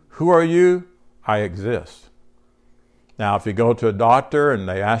 Who are you? I exist. Now, if you go to a doctor and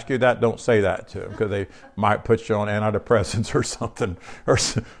they ask you that, don't say that to them because they might put you on antidepressants or something.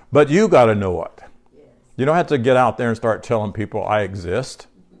 But you got to know it. You don't have to get out there and start telling people I exist.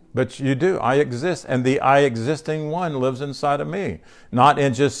 But you do. I exist. And the I existing one lives inside of me. Not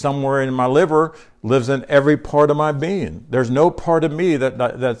in just somewhere in my liver, lives in every part of my being. There's no part of me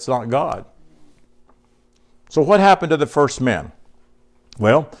that's not God. So what happened to the first men?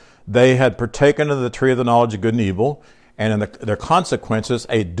 Well, they had partaken of the tree of the knowledge of good and evil. And in their consequences,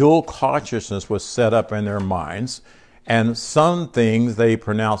 a dual consciousness was set up in their minds. And some things they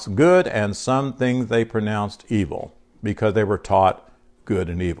pronounced good and some things they pronounced evil because they were taught good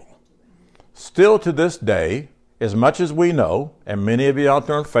and evil. Still to this day, as much as we know, and many of you out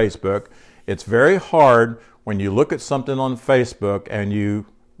there on Facebook, it's very hard when you look at something on Facebook and you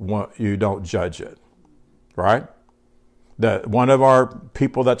don't judge it, right? One of our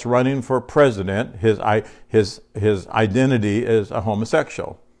people that's running for president, his identity is a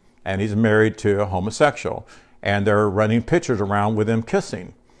homosexual, and he's married to a homosexual, and they're running pictures around with him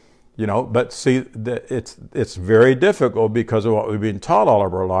kissing, But see, it's very difficult because of what we've been taught all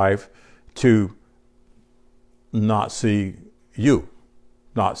of our life to not see you,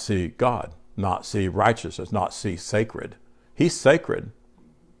 not see God, not see righteousness, not see sacred. He's sacred,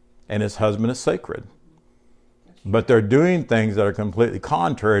 and his husband is sacred. But they're doing things that are completely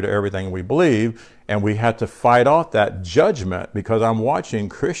contrary to everything we believe, and we have to fight off that judgment because I'm watching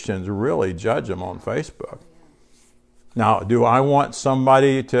Christians really judge them on Facebook. Now, do I want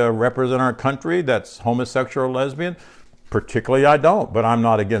somebody to represent our country that's homosexual or lesbian? Particularly, I don't, but I'm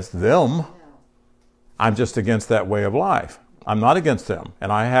not against them. I'm just against that way of life. I'm not against them.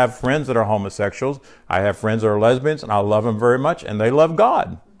 And I have friends that are homosexuals. I have friends that are lesbians, and I love them very much, and they love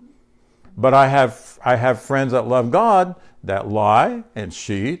God. But I have friends that love God that lie and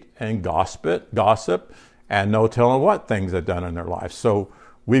cheat and gossip and no telling what things they've done in their life. So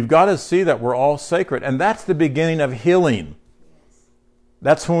we've got to see that we're all sacred. And that's the beginning of healing.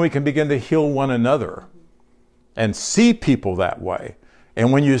 That's when we can begin to heal one another and see people that way.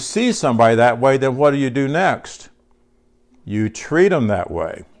 And when you see somebody that way, then what do you do next? You treat them that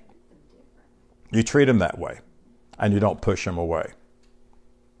way. You treat them that way. And you don't push them away.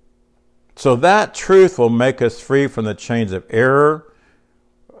 So that truth will make us free from the chains of error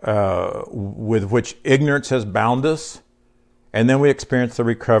with which ignorance has bound us. And then we experience the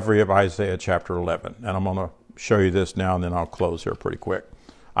recovery of Isaiah chapter 11. And I'm going to show you this now, and then I'll close here pretty quick.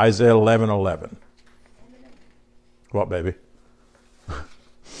 Isaiah 11:11. What, baby?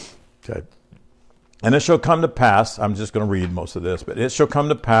 Okay. And it shall come to pass, I'm just going to read most of this, but it shall come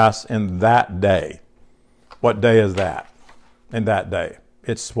to pass in that day. What day is that? In that day.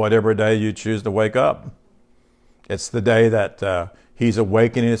 It's whatever day you choose to wake up. It's the day that he's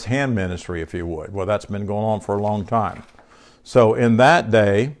awakening his hand ministry, if you would. Well, that's been going on for a long time. So in that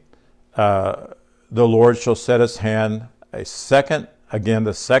day, the Lord shall set his hand the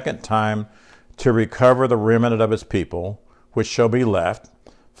second time to recover the remnant of his people, which shall be left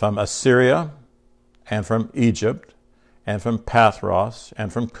from Assyria and from Egypt and from Pathros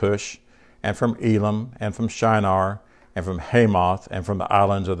and from Cush and from Elam and from Shinar and from Hamath, and from the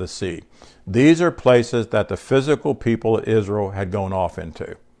islands of the sea. These are places that the physical people of Israel had gone off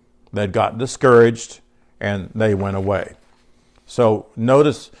into. They'd gotten discouraged, and they went away. So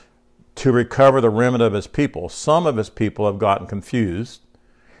notice, to recover the remnant of his people, some of his people have gotten confused,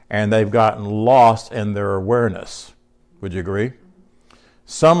 and they've gotten lost in their awareness. Would you agree?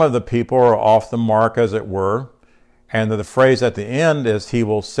 Some of the people are off the mark, as it were, and the phrase at the end is, he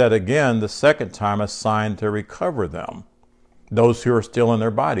will set again the second time a sign to recover them. Those who are still in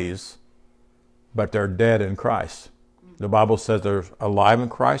their bodies, but they're dead in Christ. The Bible says they're alive in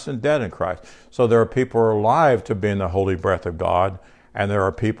Christ and dead in Christ. So there are people who are alive to be in the holy breath of God, and there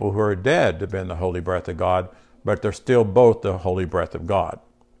are people who are dead to be in the holy breath of God, but they're still both the holy breath of God.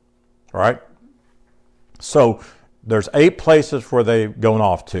 All right? So there's 8 places where they've gone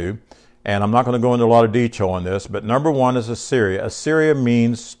off to. And I'm not going to go into a lot of detail on this, but number 1 is Assyria. Assyria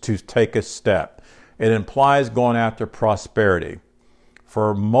means to take a step. It implies going after prosperity.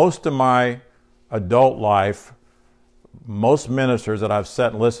 For most of my adult life, most ministers that I've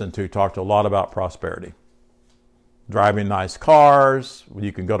sat and listened to talked a lot about prosperity. Driving nice cars.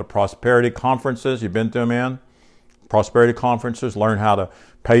 You can go to prosperity conferences. You've been to them, man? Prosperity conferences. Learn how to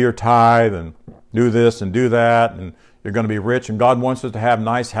pay your tithe and do this and do that, and you're going to be rich, and God wants us to have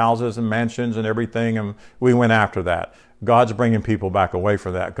nice houses and mansions and everything, and we went after that. God's bringing people back away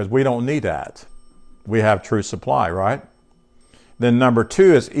from that because we don't need that. We have true supply, right? Then number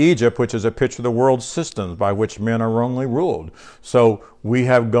 2 is Egypt, which is a picture of the world systems by which men are wrongly ruled. So we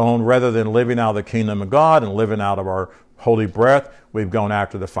have gone, rather than living out of the kingdom of God and living out of our Holy Breath, we've gone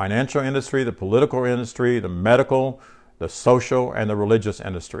after the financial industry, the political industry, the medical, the social, and the religious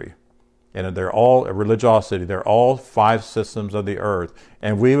industry. And they're all religiosity. They're all 5 systems of the earth.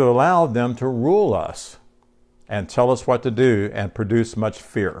 And we've allowed them to rule us and tell us what to do and produce much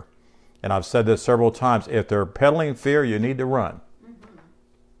fear. And I've said this several times. If they're peddling fear, you need to run.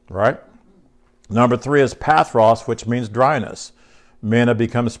 Right? Number 3 is pathros, which means dryness. Men have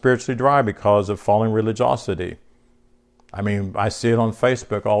become spiritually dry because of falling religiosity. I mean, I see it on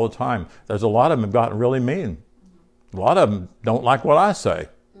Facebook all the time. There's a lot of them have gotten really mean. A lot of them don't like what I say.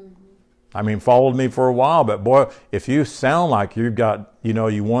 I mean, followed me for a while, but boy, if you sound like you've got,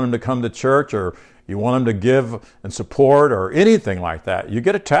 you want them to come to church or you want them to give and support or anything like that, you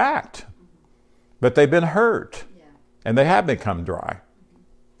get attacked. But they've been hurt, and they have become dry.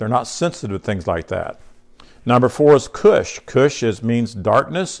 They're not sensitive to things like that. Number 4 is Cush. Cush means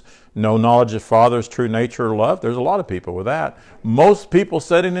darkness, no knowledge of Father's true nature or love. There's a lot of people with that. Most people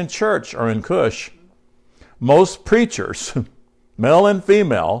sitting in church are in Cush. Most preachers, male and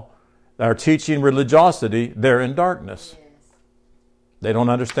female, that are teaching religiosity, they're in darkness. They don't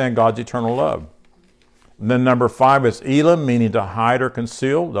understand God's eternal love. And then number 5 is Elam, meaning to hide or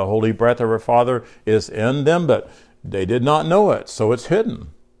conceal. The holy breath of our Father is in them, but they did not know it, so it's hidden.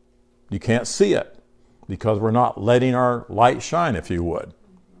 You can't see it because we're not letting our light shine, if you would.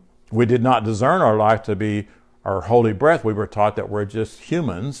 We did not discern our life to be our holy breath. We were taught that we're just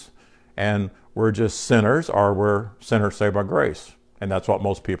humans and we're just sinners, or we're sinners saved by grace. And that's what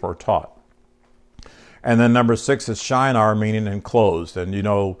most people are taught. And then number 6 is Shinar, meaning enclosed. And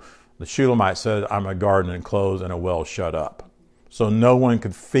the Shulamite said, I'm a garden enclosed and a well shut up. So no one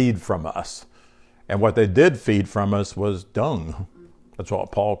could feed from us. And what they did feed from us was dung. That's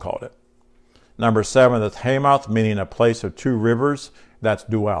what Paul called it. Number 7 is Hamath, meaning a place of 2 rivers. That's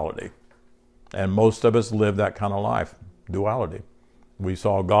duality. And most of us live that kind of life, duality. We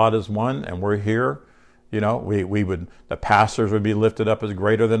saw God as one, and we're here. The pastors would be lifted up as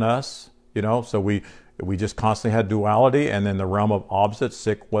greater than us, so we just constantly had duality, and then the realm of opposites,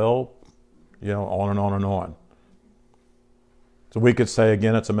 sick, well, on and on and on. So we could say,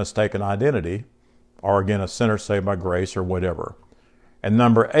 again, it's a mistaken identity, or again, a sinner saved by grace, or whatever. And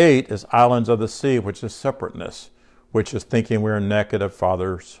number 8 is islands of the sea, which is separateness, which is thinking we're naked of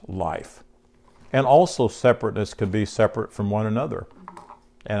Father's life. And also separateness could be separate from one another.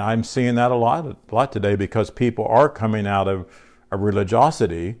 And I'm seeing that a lot today because people are coming out of a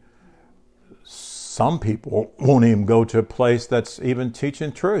religiosity. Some people won't even go to a place that's even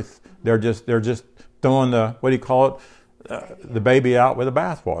teaching truth. They're just throwing the baby out with the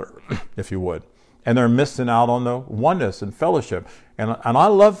bathwater, if you would. And they're missing out on the oneness and fellowship. And I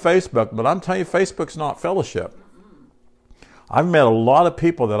love Facebook, but I'm telling you, Facebook's not fellowship. I've met a lot of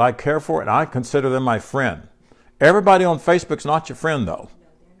people that I care for, and I consider them my friend. Everybody on Facebook's not your friend, though.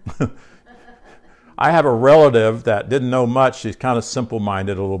 I have a relative that didn't know much. She's kind of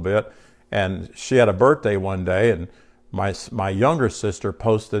simple-minded a little bit. And she had a birthday one day, and my younger sister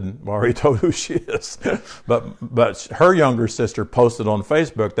posted, well, I already told who she is, but her younger sister posted on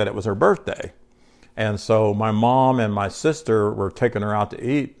Facebook that it was her birthday. And so my mom and my sister were taking her out to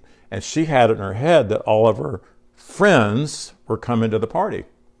eat, and she had it in her head that all of her friends were coming to the party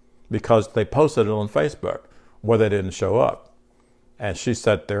because they posted it on Facebook, where they didn't show up. And she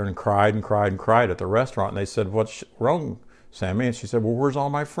sat there and cried and cried and cried at the restaurant. And they said, what's wrong, Sammy? And she said, well, where's all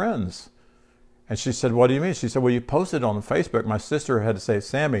my friends? And she said, what do you mean? She said, well, you posted on Facebook. My sister had to say,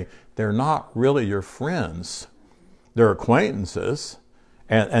 Sammy, they're not really your friends. They're acquaintances.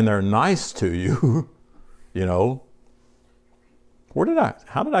 And they're nice to you,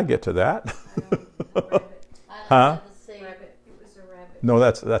 How did I get to that? Huh? No,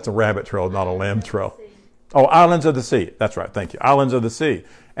 that's a rabbit trail, not a lamb trail. Oh, islands of the sea. That's right. Thank you. Islands of the sea.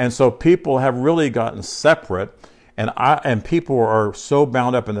 And so people have really gotten separate, and people are so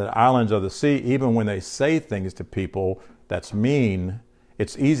bound up in the islands of the sea, even when they say things to people that's mean,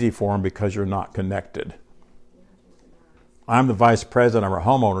 it's easy for them because you're not connected. I'm the vice president of our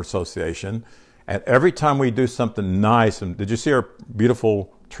homeowner association, and every time we do something nice, and did you see our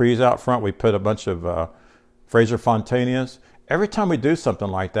beautiful trees out front? We put a bunch of Fraser Fontanias. Every time we do something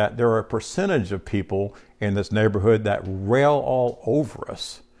like that, there are a percentage of people in this neighborhood that rail all over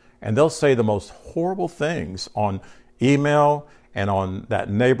us. And they'll say the most horrible things on email and on that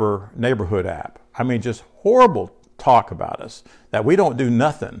neighborhood app. I mean, just horrible talk about us, that we don't do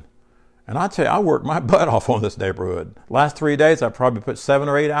nothing. And I tell you, I worked my butt off on this neighborhood. Last 3 days, I probably put 7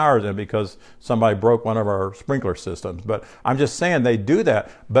 or 8 hours in because somebody broke one of our sprinkler systems. But I'm just saying they do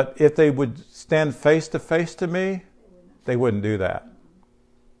that. But if they would stand face to face to me, they wouldn't do that.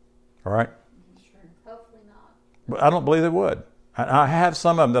 All right? Hopefully not. But I don't believe they would. I have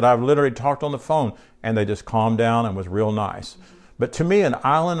some of them that I've literally talked on the phone and they just calmed down and was real nice. But to me, an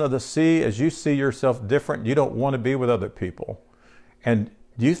island of the sea, as you see yourself different, you don't want to be with other people. And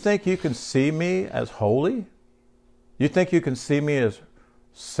do you think you can see me as holy? You think you can see me as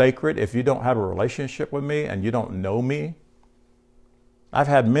sacred if you don't have a relationship with me and you don't know me? I've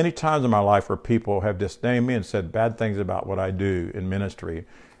had many times in my life where people have disdained me and said bad things about what I do in ministry.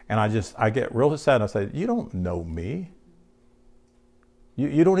 And I get real sad and I say, you don't know me.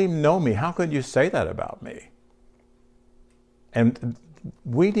 You don't even know me. How could you say that about me? And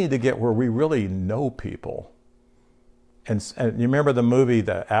we need to get where we really know people. And you remember the movie,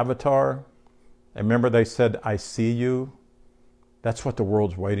 The Avatar? And remember they said, I see you? That's what the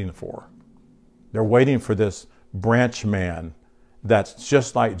world's waiting for. They're waiting for this branch man that's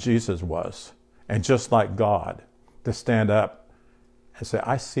just like Jesus was and just like God to stand up and say,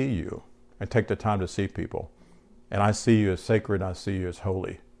 I see you, and take the time to see people. And I see you as sacred, and I see you as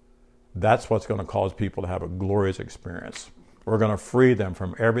holy. That's what's going to cause people to have a glorious experience. We're going to free them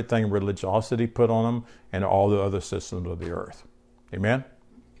from everything religiosity put on them and all the other systems of the earth. Amen?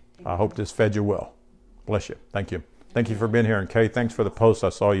 I hope this fed you well. Bless you. Thank you. Thank you for being here. And Kay, thanks for the posts. I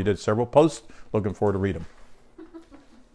saw you did several posts. Looking forward to read them.